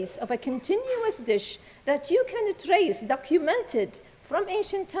unique case of a continuous dish that you can trace, documented from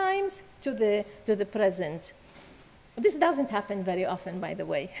ancient times to the present. This doesn't happen very often, by the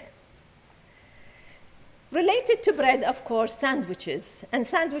way. Related to bread, of course, sandwiches. And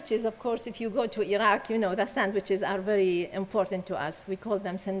sandwiches, of course, if you go to Iraq, you know that sandwiches are very important to us. We call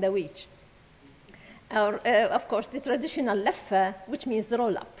them sandwich. Or, of course, the traditional leffa, which means the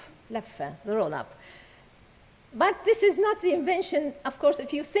roll-up. Leffa, the roll-up. But this is not the invention, of course,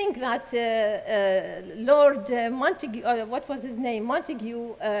 if you think that Lord Montague, what was his name?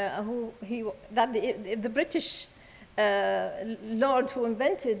 Montague, the British Lord who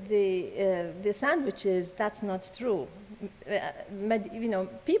invented the sandwiches, that's not true.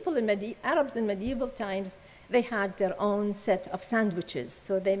 People Arabs in medieval times, they had their own set of sandwiches,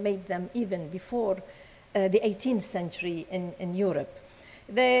 so they made them even before the 18th century in Europe.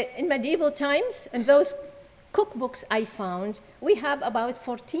 In medieval times, in those cookbooks I found, we have about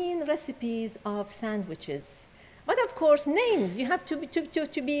 14 recipes of sandwiches. But of course, names, you have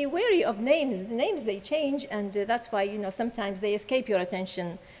to be wary of names. The names, they change, and that's why, sometimes they escape your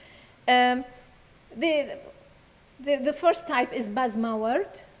attention. The first type is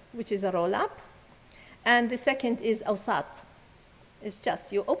basmaward, which is a roll-up, and the second is awsat. It's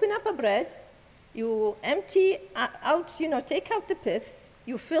just, you open up a bread, you empty out, take out the pith,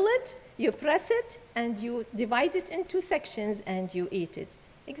 you fill it, you press it, and you divide it into sections, and you eat it,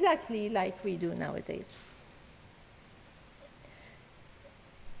 exactly like we do nowadays.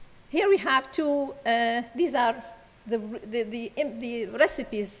 Here we have two, these are the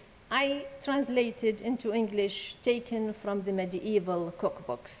recipes I translated into English, taken from the medieval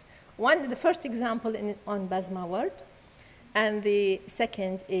cookbooks. The first example on basmaward, and the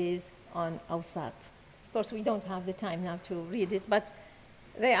second is on awsat. Of course, we don't have the time now to read it, but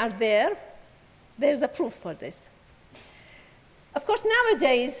they are there. There's a proof for this. Of course,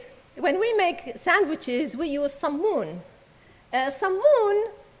 nowadays, when we make sandwiches, we use sammoon. Sammoon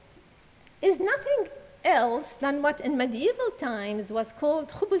is nothing else than what in medieval times was called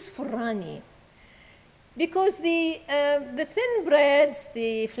khubuz furrani. Because the thin breads,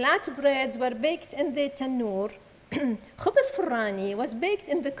 the flat breads were baked in the tannoor. Khubuz furrani was baked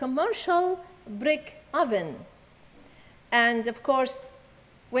in the commercial brick oven. And of course,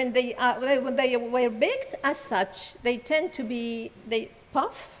 when they were baked as such, they tend to be, they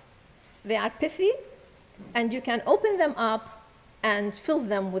puff, they are pithy, and you can open them up and fill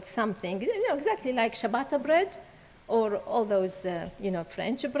them with something, exactly like ciabatta bread or all those,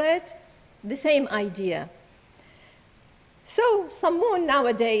 French bread, the same idea. So sammoon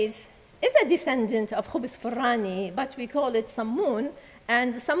nowadays is a descendant of khubz farrani, but we call it sammoon.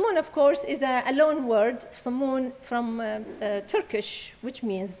 And sammoon, of course, is a loan word, sammoon from Turkish, which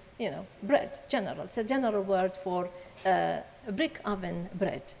means, bread, general. It's a general word for brick oven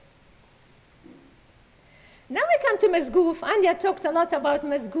bread. Now we come to mesgoof. Annia talked a lot about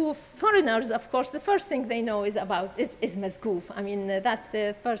mesgoof. Foreigners, of course, the first thing they know is mesgoof. I mean, that's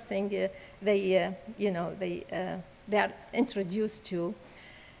the first thing they are introduced to.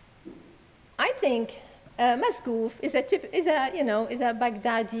 I think mesgoof is a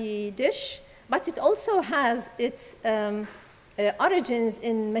Baghdadi dish, but it also has its origins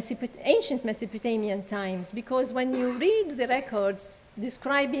in ancient Mesopotamian times, because when you read the records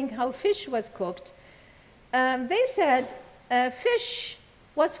describing how fish was cooked, they said fish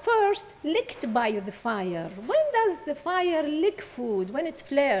was first licked by the fire. When does the fire lick food? When it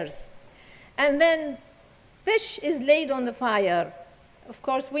flares. And then fish is laid on the fire. Of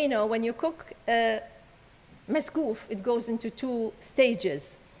course, we know when you cook mesgoof, it goes into 2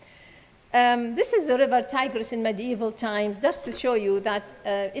 stages. This is the river Tigris in medieval times, just to show you that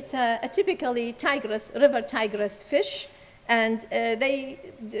it's a typically river Tigris fish. And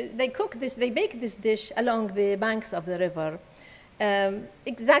they cook this, they bake this dish along the banks of the river.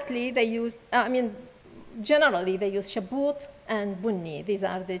 Generally they use shabut and bunni. These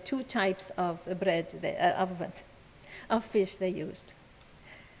are the 2 types of bread, of fish they used.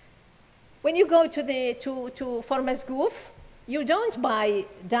 When you go for mesgoof, you don't buy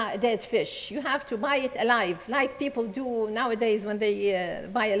dead fish. You have to buy it alive, like people do nowadays when they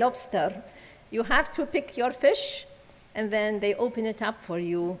buy a lobster. You have to pick your fish, and then they open it up for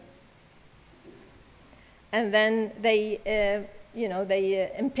you. And then they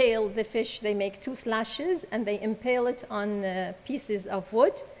impale the fish. They make 2 slashes, and they impale it on pieces of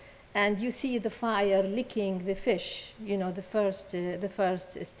wood. And you see the fire licking the fish, the first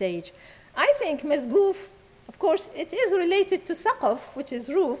stage. I think mesgoof, of course, it is related to saqaf, which is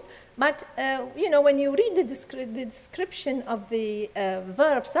roof. But, when you read the description of the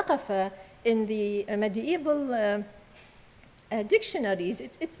verb saqafa in the medieval dictionaries,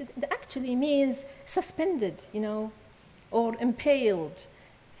 it actually means suspended, or impaled.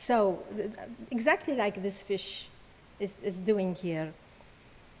 So exactly like this fish is doing here.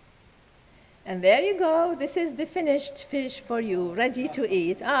 And there you go. This is the finished fish for you, ready to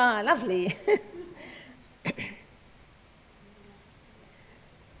eat. Ah, lovely.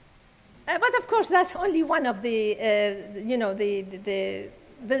 But of course, that's only one of the,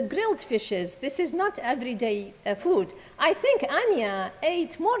 the grilled fishes. This is not everyday food. I think Annia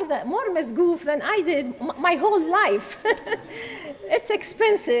ate more mesgoof than I did my whole life. It's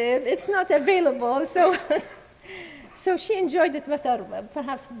expensive. It's not available. So, so she enjoyed it better,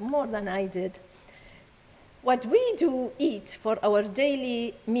 perhaps more than I did. What we do eat for our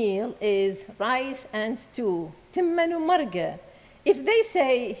daily meal is rice and stew. Timmanu marga. If they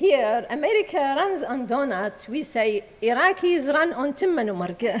say here, America runs on donuts, we say Iraqis run on timmanu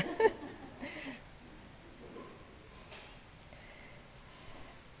marga.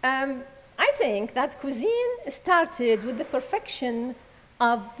 I think that cuisine started with the perfection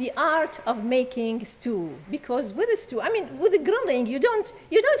of the art of making stew, because with the stew, with the grilling, you don't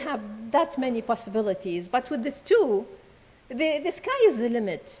have that many possibilities, but with the stew, the sky is the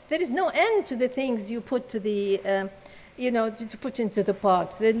limit. There is no end to the things you put to the, to put into the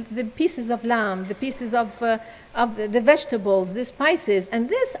pot. The pieces of lamb, the pieces of the vegetables, the spices, and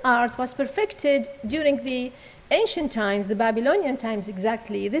this art was perfected during the ancient times, the Babylonian times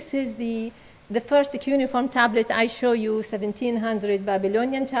exactly. This is the first cuneiform tablet I show you, 1700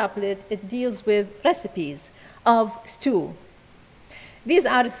 Babylonian tablet. It deals with recipes of stew. These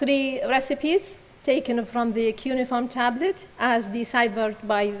are 3 recipes taken from the cuneiform tablet as deciphered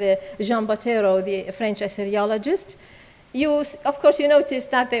by the Jean Bottero, the French Assyriologist. Of course, you notice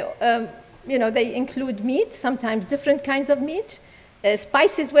that they include meat, sometimes different kinds of meat.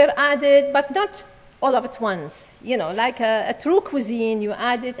 Spices were added, but not all of at once. Like a true cuisine, you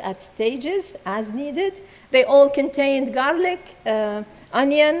add it at stages as needed. They all contained garlic,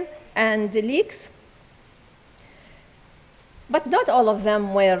 onion, and leeks. But not all of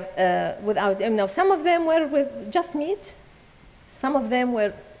them were without, some of them were with just meat. Some of them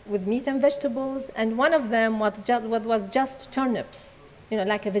were with meat and vegetables. And one of them was just turnips,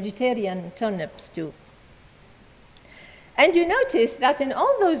 like a vegetarian turnip stew. And you notice that in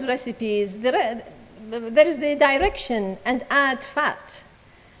all those recipes, there is the direction and add fat.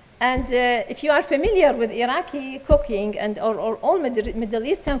 And if you are familiar with Iraqi cooking or all Middle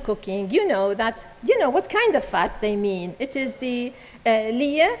Eastern cooking, you know what kind of fat they mean. It is the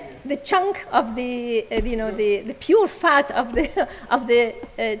liya, the chunk of the pure fat of the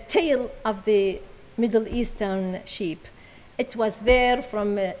tail of the Middle Eastern sheep. It was there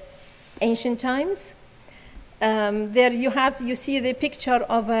from ancient times. There you see the picture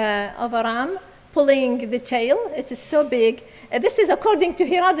of a ram pulling the tail. It is so big. This is according to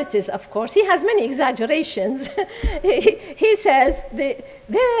Herodotus, of course. He has many exaggerations. he says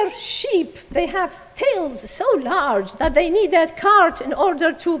their sheep, they have tails so large that they need a cart in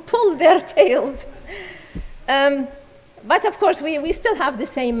order to pull their tails. But of course, we still have the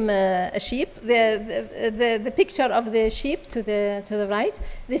same sheep. The picture of the sheep to the right,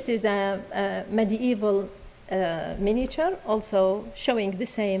 this is a medieval miniature, also showing the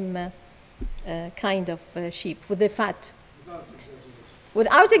same kind of sheep with the fat.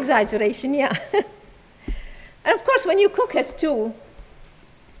 Without exaggeration, yeah. And of course, when you cook a stew,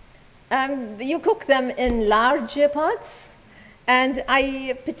 you cook them in large pots. And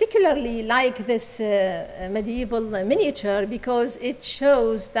I particularly like this medieval miniature because it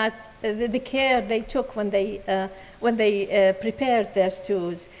shows that the care they took when they prepared their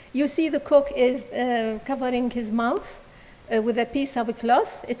stews. You see the cook is covering his mouth with a piece of a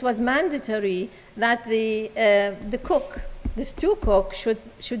cloth. It was mandatory that the stew cook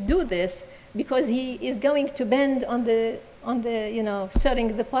should do this because he is going to bend on the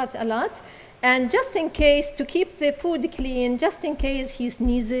stirring the pot a lot. And just in case, to keep the food clean, just in case he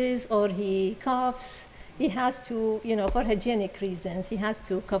sneezes or he coughs, he has to, for hygienic reasons, he has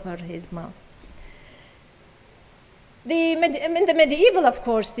to cover his mouth. In the medieval, of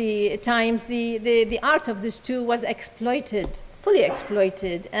course, the times, the art of the stew was exploited, fully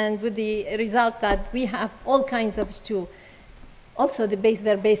exploited, and with the result that we have all kinds of stew. Also,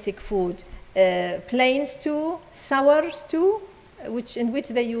 their basic food, plain stew, sour stew, in which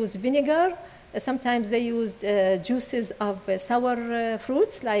they use vinegar. Sometimes they used juices of sour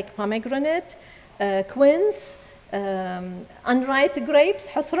fruits like pomegranate, quince, unripe grapes,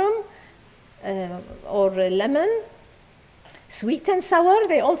 husrum, or lemon. Sweet and sour,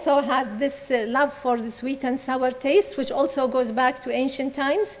 they also had this love for the sweet and sour taste, which also goes back to ancient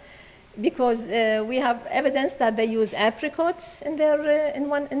times, because we have evidence that they used apricots in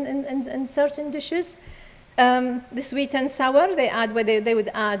certain dishes. The sweet and sour, they would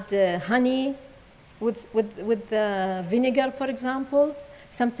add honey with vinegar, for example.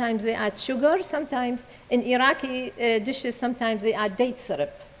 Sometimes they add sugar. Sometimes in Iraqi dishes, sometimes they add date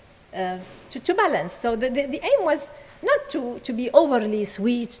syrup to balance. So the aim was not to be overly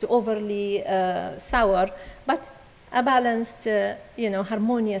sweet, to overly sour, but a balanced,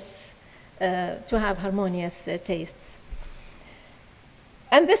 harmonious, to have harmonious tastes.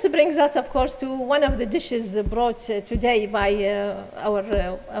 And this brings us, of course, to one of the dishes brought today by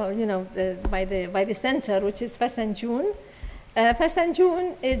by the center, which is fasanjoon.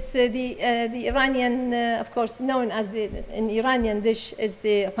 Fasanjoon is the Iranian, of course, known as an Iranian dish is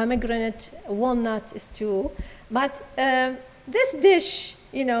the pomegranate walnut stew. But this dish,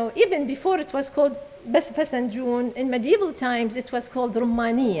 even before it was called fasanjoon, in medieval times it was called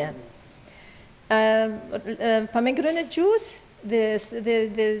rummaniya. Pomegranate juice. The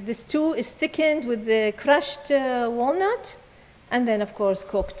stew is thickened with the crushed walnut, and then, of course,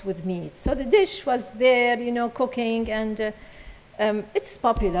 cooked with meat. So the dish was there, cooking, and it's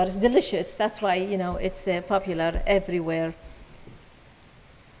popular. It's delicious. That's why, it's popular everywhere.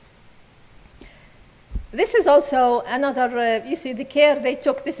 This is also another, you see, the care they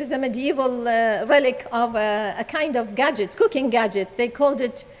took. This is a medieval relic of a kind of gadget, cooking gadget. They called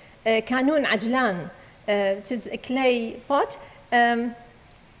it kanun ajlan. It is a clay pot.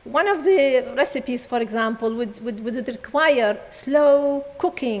 One of the recipes, for example, would require slow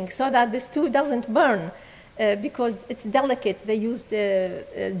cooking so that the stew doesn't burn because it's delicate. They used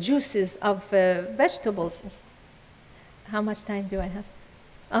juices of vegetables. How much time do I have?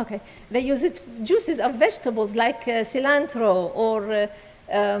 Okay. They used juices of vegetables like cilantro or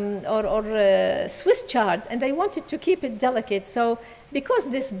Swiss chard, and they wanted to keep it delicate. So because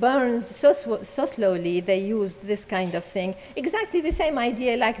this burns so slowly, they used this kind of thing. Exactly the same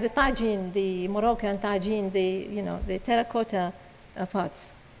idea like the tagine, the Moroccan tagine, the terracotta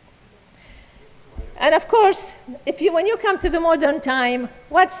pots. And of course, when you come to the modern time,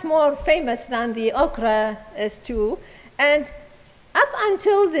 what's more famous than the okra stew? And up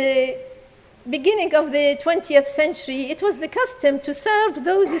until the beginning of the 20th century, it was the custom to serve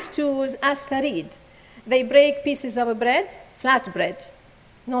those stews as tharid. They break pieces of bread, flat bread,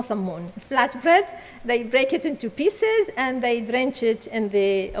 no sammoon, flat bread. They break it into pieces and they drench it in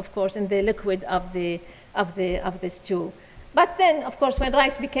the, of course, in the liquid of the stew. But then, of course, when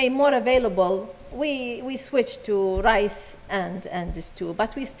rice became more available, we switched to rice and the stew.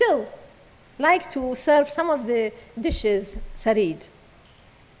 But we still like to serve some of the dishes tharid.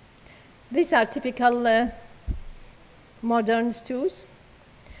 These are typical modern stews.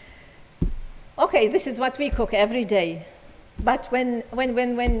 Okay, this is what we cook every day. But when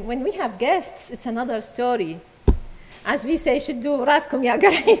we have guests, it's another story. As we say, شدوا راسكم يا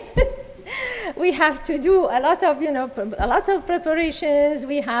قرايد. We have to do a lot of preparations.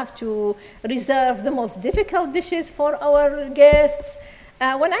 We have to reserve the most difficult dishes for our guests.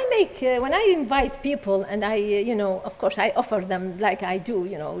 When I invite people and of course I offer them like I do,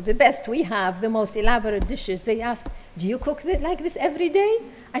 the best we have, the most elaborate dishes. They ask, do you cook like this every day?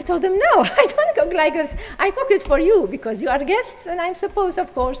 I told them, no, I don't cook like this. I cook it for you because you are guests and I'm supposed,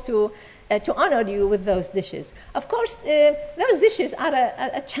 of course, to honor you with those dishes. Of course, those dishes are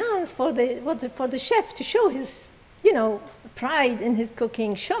a chance for the chef to show his, pride in his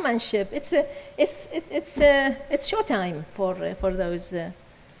cooking, showmanship. It's showtime for those.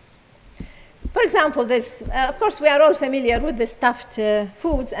 For example, this. Of course, we are all familiar with the stuffed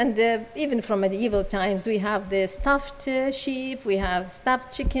foods, and even from medieval times, we have the stuffed sheep, we have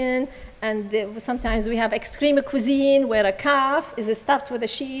stuffed chicken, and sometimes we have extreme cuisine where a calf is stuffed with a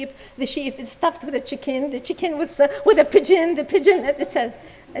sheep, the sheep is stuffed with a chicken, the chicken with a pigeon, the pigeon,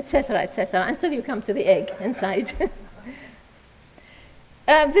 etc., etc., until you come to the egg inside.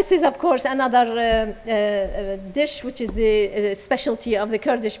 This is, of course, another dish which is the specialty of the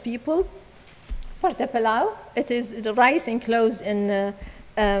Kurdish people. Farta pilau. It is the rice enclosed in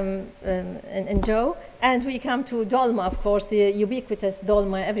dough. And we come to dolma, of course, the ubiquitous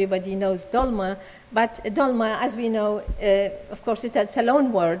dolma. Everybody knows dolma. But dolma, as we know, of course, it's a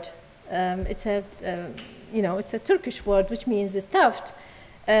loan word. It's a Turkish word which means stuffed.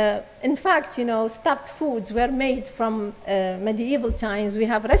 In fact, stuffed foods were made from medieval times. We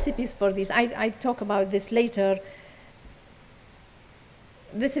have recipes for these. I talk about this later.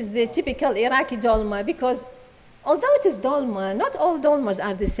 This is the typical Iraqi dolma because although it is dolma, not all dolmas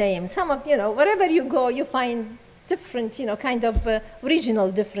are the same. Some of, wherever you go, you find different, kind of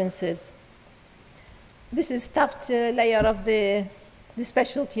regional differences. This is stuffed layer of the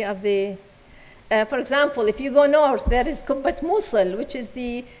specialty of the for example, if you go north, there is kubbat musul, which is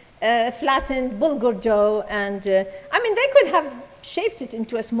the flattened bulgur dough. And they could have shaped it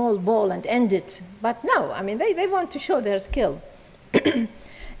into a small ball and end it. But no, they want to show their skill.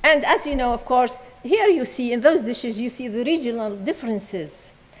 And as you know, of course, here you see, in those dishes, you see the regional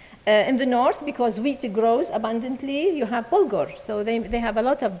differences. In the north, because wheat grows abundantly, you have bulgur. So they have a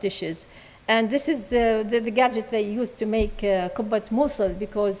lot of dishes. And this is the gadget they use to make kubbat musul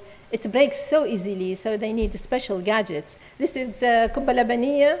because it breaks so easily, so they need special gadgets. This is kubba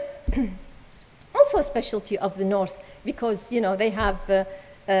labaniya, also a specialty of the north because they have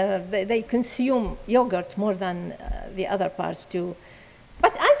they consume yogurt more than the other parts too.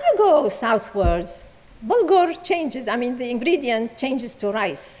 But as you go southwards, bulgur changes. The ingredient changes to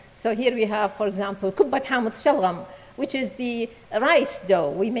rice. So here we have, for example, kubbat hamut shalgham, which is the rice dough.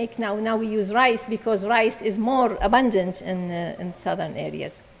 We make now we use rice because rice is more abundant in southern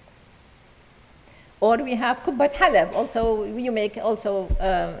areas. Or we have kubbat halab. Also, you make also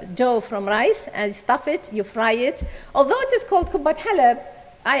dough from rice and stuff it, you fry it. Although it is called kubbat halab,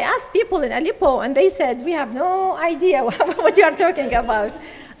 I asked people in Aleppo and they said, we have no idea what you are talking about.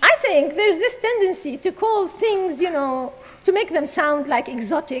 I think there's this tendency to call things, to make them sound like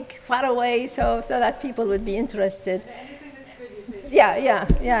exotic, far away, so that people would be interested. Anything that's good, you say.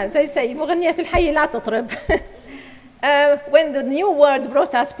 Yeah. They say, مغنية الحي لا تطرب. When the new word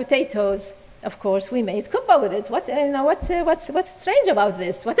brought us potatoes, of course, we made kubba with it. What's strange about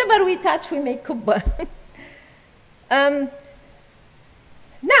this? Whatever we touch, we make kubba.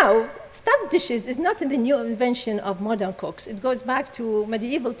 Now, stuffed dishes is not in the new invention of modern cooks. It goes back to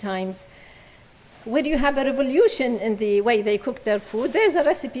medieval times where you have a revolution in the way they cook their food. There's a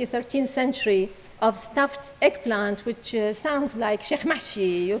recipe, 13th century, of stuffed eggplant, which sounds like sheikh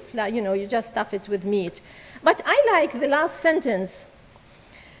mahshi. You just stuff it with meat. But I like the last sentence.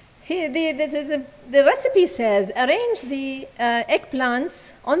 Here, the recipe says, arrange the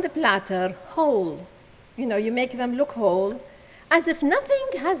eggplants on the platter whole. You make them look whole, as if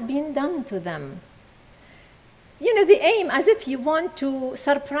nothing has been done to them. The aim, as if you want to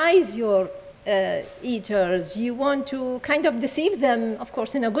surprise your eaters, you want to kind of deceive them, of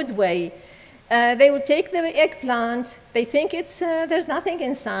course, in a good way. They would take the eggplant. They think it's, there's nothing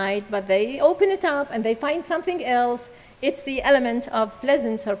inside, but they open it up and they find something else. It's the element of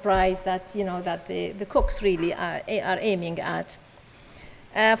pleasant surprise that, you know, that the cooks really are aiming at.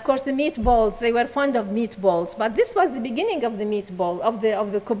 Of course, the meatballs, they were fond of meatballs, but this was the beginning of the meatball, of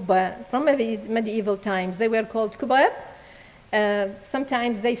the kubba. From medieval times, they were called kubab.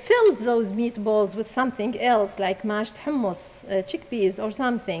 Sometimes they filled those meatballs with something else, like mashed hummus, chickpeas or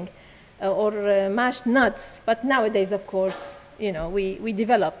something, or mashed nuts. But nowadays, of course, you know, we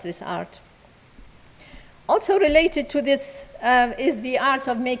developed this art. Also related to this is the art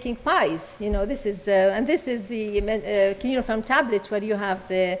of making pies. You know, this is and this is the cuneiform tablet where you have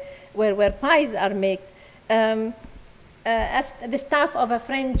where pies are made. As the staff of a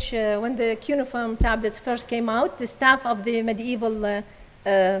French, when the cuneiform tablets first came out, the staff of the medieval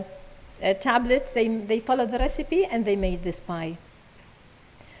tablets, they followed the recipe and they made this pie.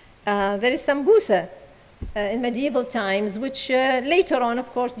 There is sambusa in medieval times, which later on,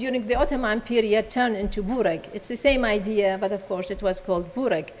 of course, during the Ottoman period, turned into burek. It's the same idea, but of course, it was called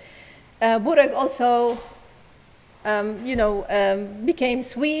burek. Burek also, you know, became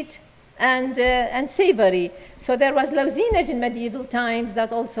sweet and savory. So there was lauzinage in medieval times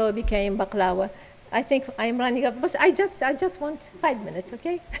that also became baklawa. I think I'm running up, but I just want 5 minutes,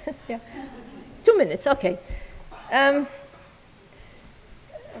 okay? Yeah, 2 minutes, okay.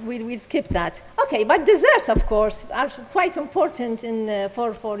 We'll skip that. Okay, but desserts, of course, are quite important in,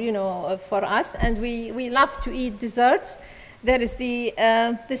 for you know, for us, and we love to eat desserts. There is the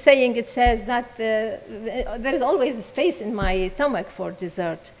saying, it says that there is always a space in my stomach for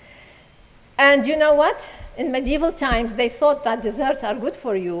dessert. And you know what? In medieval times, they thought that desserts are good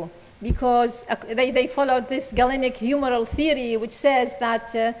for you because they followed this Galenic humoral theory, which says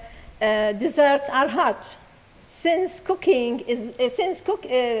that desserts are hot. Since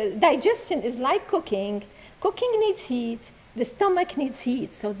digestion is like cooking, cooking needs heat, the stomach needs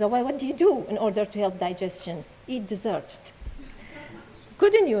heat. So what do you do in order to help digestion? Eat dessert.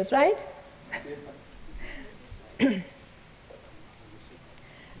 Good news, right?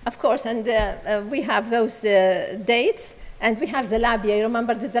 Of course, and we have those dates, and we have zalabia. You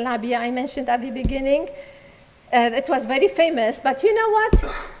remember the zalabia I mentioned at the beginning? It was very famous, but you know what?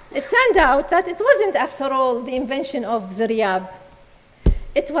 It turned out that it wasn't, after all, the invention of Zaryab.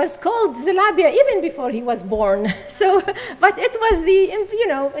 It was called zalabia even before he was born. So, but it was the, you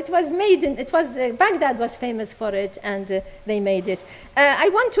know, it was made in, it was, Baghdad was famous for it, and they made it. I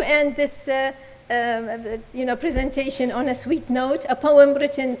want to end this, you know, presentation on a sweet note, a poem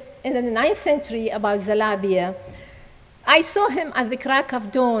written in the 9th century about zalabia. I saw him at the crack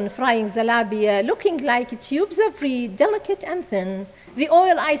of dawn frying zalabia, looking like tubes of reed, delicate and thin. The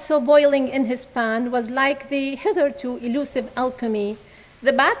oil I saw boiling in his pan was like the hitherto elusive alchemy.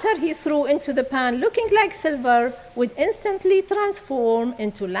 The batter he threw into the pan, looking like silver, would instantly transform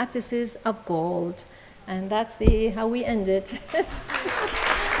into lattices of gold. And that's how we end it.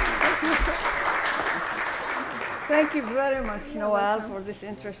 Thank you very much, Nawal, for this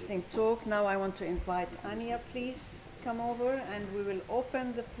interesting talk. Now I want to invite Annia, please come over, and we will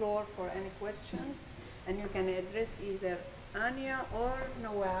open the floor for any questions. And you can address either Annia or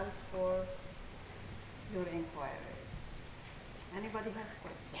Nawal for your inquiries. Anybody has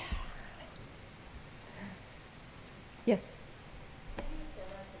questions? Yeah. Yes. Can you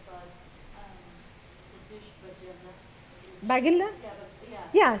tell us about the dish bagilla? Bagilla? Yeah.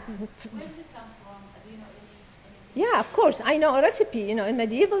 Yeah. Where did it come from? Do you know any? Yeah, of course. I know a recipe. You know, in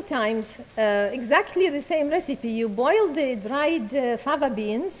medieval times, exactly the same recipe. You boil the dried fava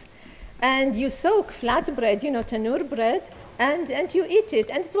beans, and you soak flatbread, you know, tanur bread, and you eat it.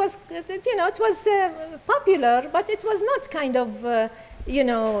 And it was, you know, it was popular, but it was not kind of, you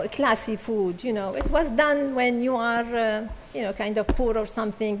know, classy food. You know, it was done when you are, you know, kind of poor or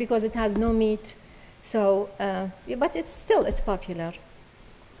something, because it has no meat. So, but it's popular.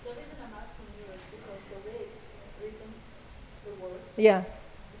 The reason I'm asking you is because the way it's written, the word, Yeah.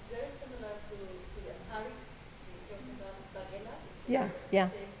 it's very similar to the Amharic, you're talking about bagella. Yeah. Yeah.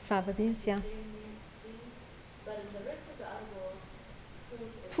 Fava beans. Yeah. But in the rest of the argot, food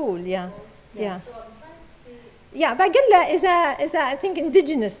is Fool. Yeah. called- Yeah. So I'm trying to see, Yeah, bagilla is I think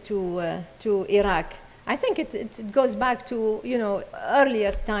indigenous to Iraq. I think it goes back to, you know,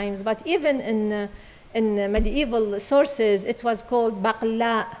 earliest times, but even in medieval sources it was called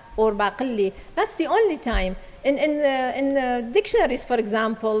baqla or baqli. That's the only time. In dictionaries, for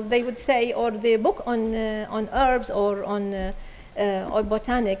example, they would say, or the book on herbs or on or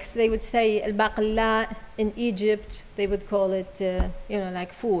botanics, they would say al-baqla. In Egypt, they would call it, you know,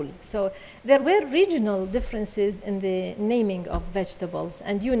 like fool. So there were regional differences in the naming of vegetables,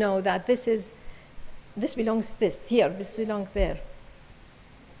 and you know that this is this belongs here, this belongs there.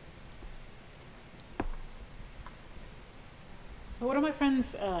 One of my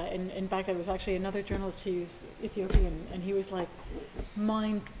friends in Baghdad was actually another journalist who's Ethiopian, and he was like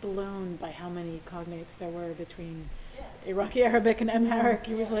mind blown by how many cognates there were between Iraqi Arabic and Amharic.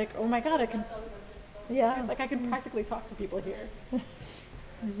 He was like, "Oh my God, I can, it's like I can practically talk to people here."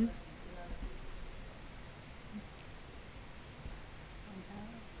 Mm-hmm.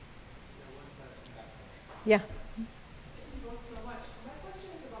 Yeah.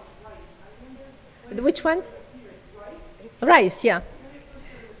 Which one? Rice, yeah.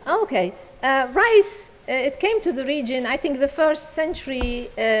 Okay. Rice, it came to the region, I think, the first century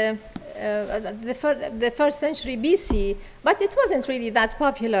BC, but it wasn't really that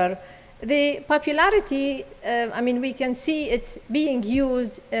popular. The popularity, I mean, we can see it being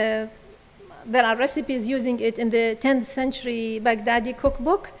used. There are recipes using it in the 10th century Baghdadi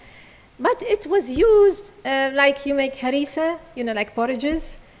cookbook, but it was used like you make harissa, you know, like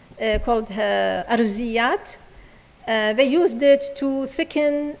porridges, called aruziyat. They used it to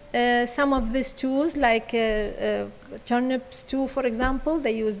thicken some of the stews, like turnip stew, for example.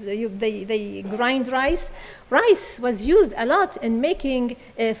 They grind rice. Rice was used a lot in making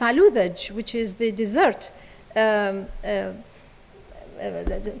faludaj, which is the dessert,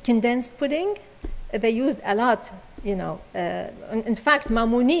 condensed pudding. They used a lot, you know. In fact,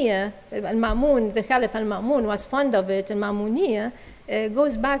 Mamuniya, Al-Ma'mun, the Caliph Al-Ma'mun was fond of it, and Mamuniya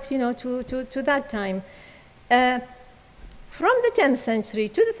goes back, you know, to that time. From the 10th century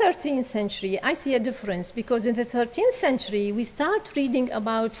to the 13th century, I see a difference, because in the 13th century, we start reading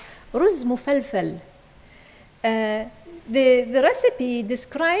about ruz mufalfal. The recipe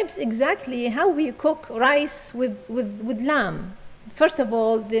describes exactly how we cook rice with lamb. First of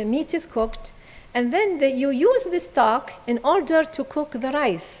all, the meat is cooked, and then you use the stock in order to cook the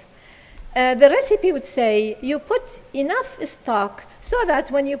rice. The recipe would say you put enough stock so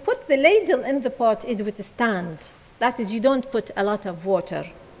that when you put the ladle in the pot, it would stand. That is, you don't put a lot of water,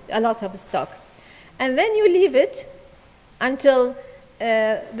 a lot of stock. And then you leave it until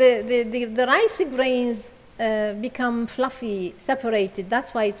the rice grains become fluffy, separated.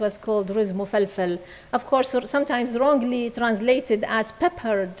 That's why it was called ruz mufalfal. Of course, sometimes wrongly translated as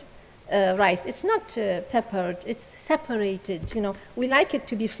peppered rice. It's not peppered, it's separated. You know, we like it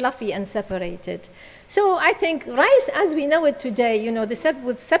to be fluffy and separated. So I think rice as we know it today, you know,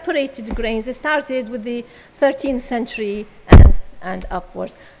 with separated grains, it started with the 13th century and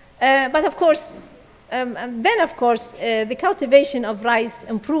upwards. But of course, then of course, the cultivation of rice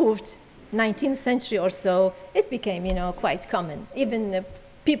improved. 19th century or so, it became, you know, quite common. Even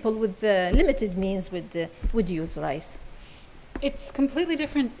people with limited means would use rice. It's completely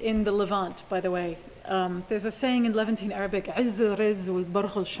different in the Levant, by the way. There's a saying in Levantine Arabic,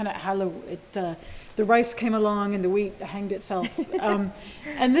 the rice came along and the wheat hanged itself.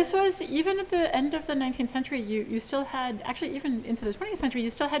 And this was, even at the end of the 19th century, you still had, actually even into the 20th century,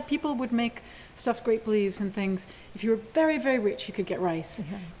 you still had people would make stuffed grape leaves and things. If you were very, very rich, you could get rice.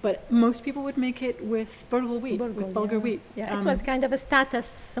 But most people would make it with burghul wheat, with bulgur wheat. Yeah, it was kind of a status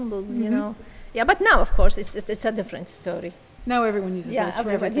symbol, you know. Yeah, but now, of course, it's a different story. Now everyone uses rice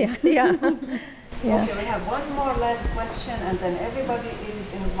for everything. Yeah. Okay, we have one more last question, and then everybody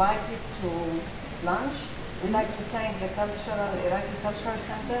is invited to lunch. We'd like to thank the Iraqi Cultural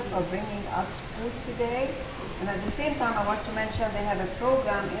Center for bringing us food today. And at the same time, I want to mention they have a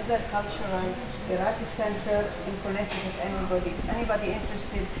program in their Cultural Iraqi Center in Connecticut. Anybody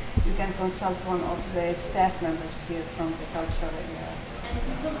interested, you can consult one of the staff members here from the Cultural Iraqi.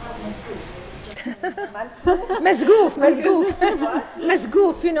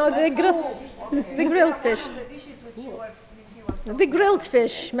 Masgoof, you know, the grilled fish. The grilled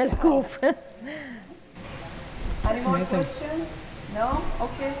fish, masgoof. Any more questions? No?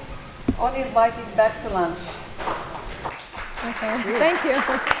 Okay. All invited back to lunch. Okay, thank you.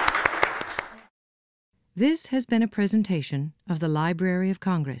 This has been a presentation of the Library of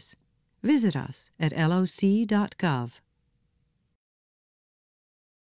Congress. Visit us at loc.gov.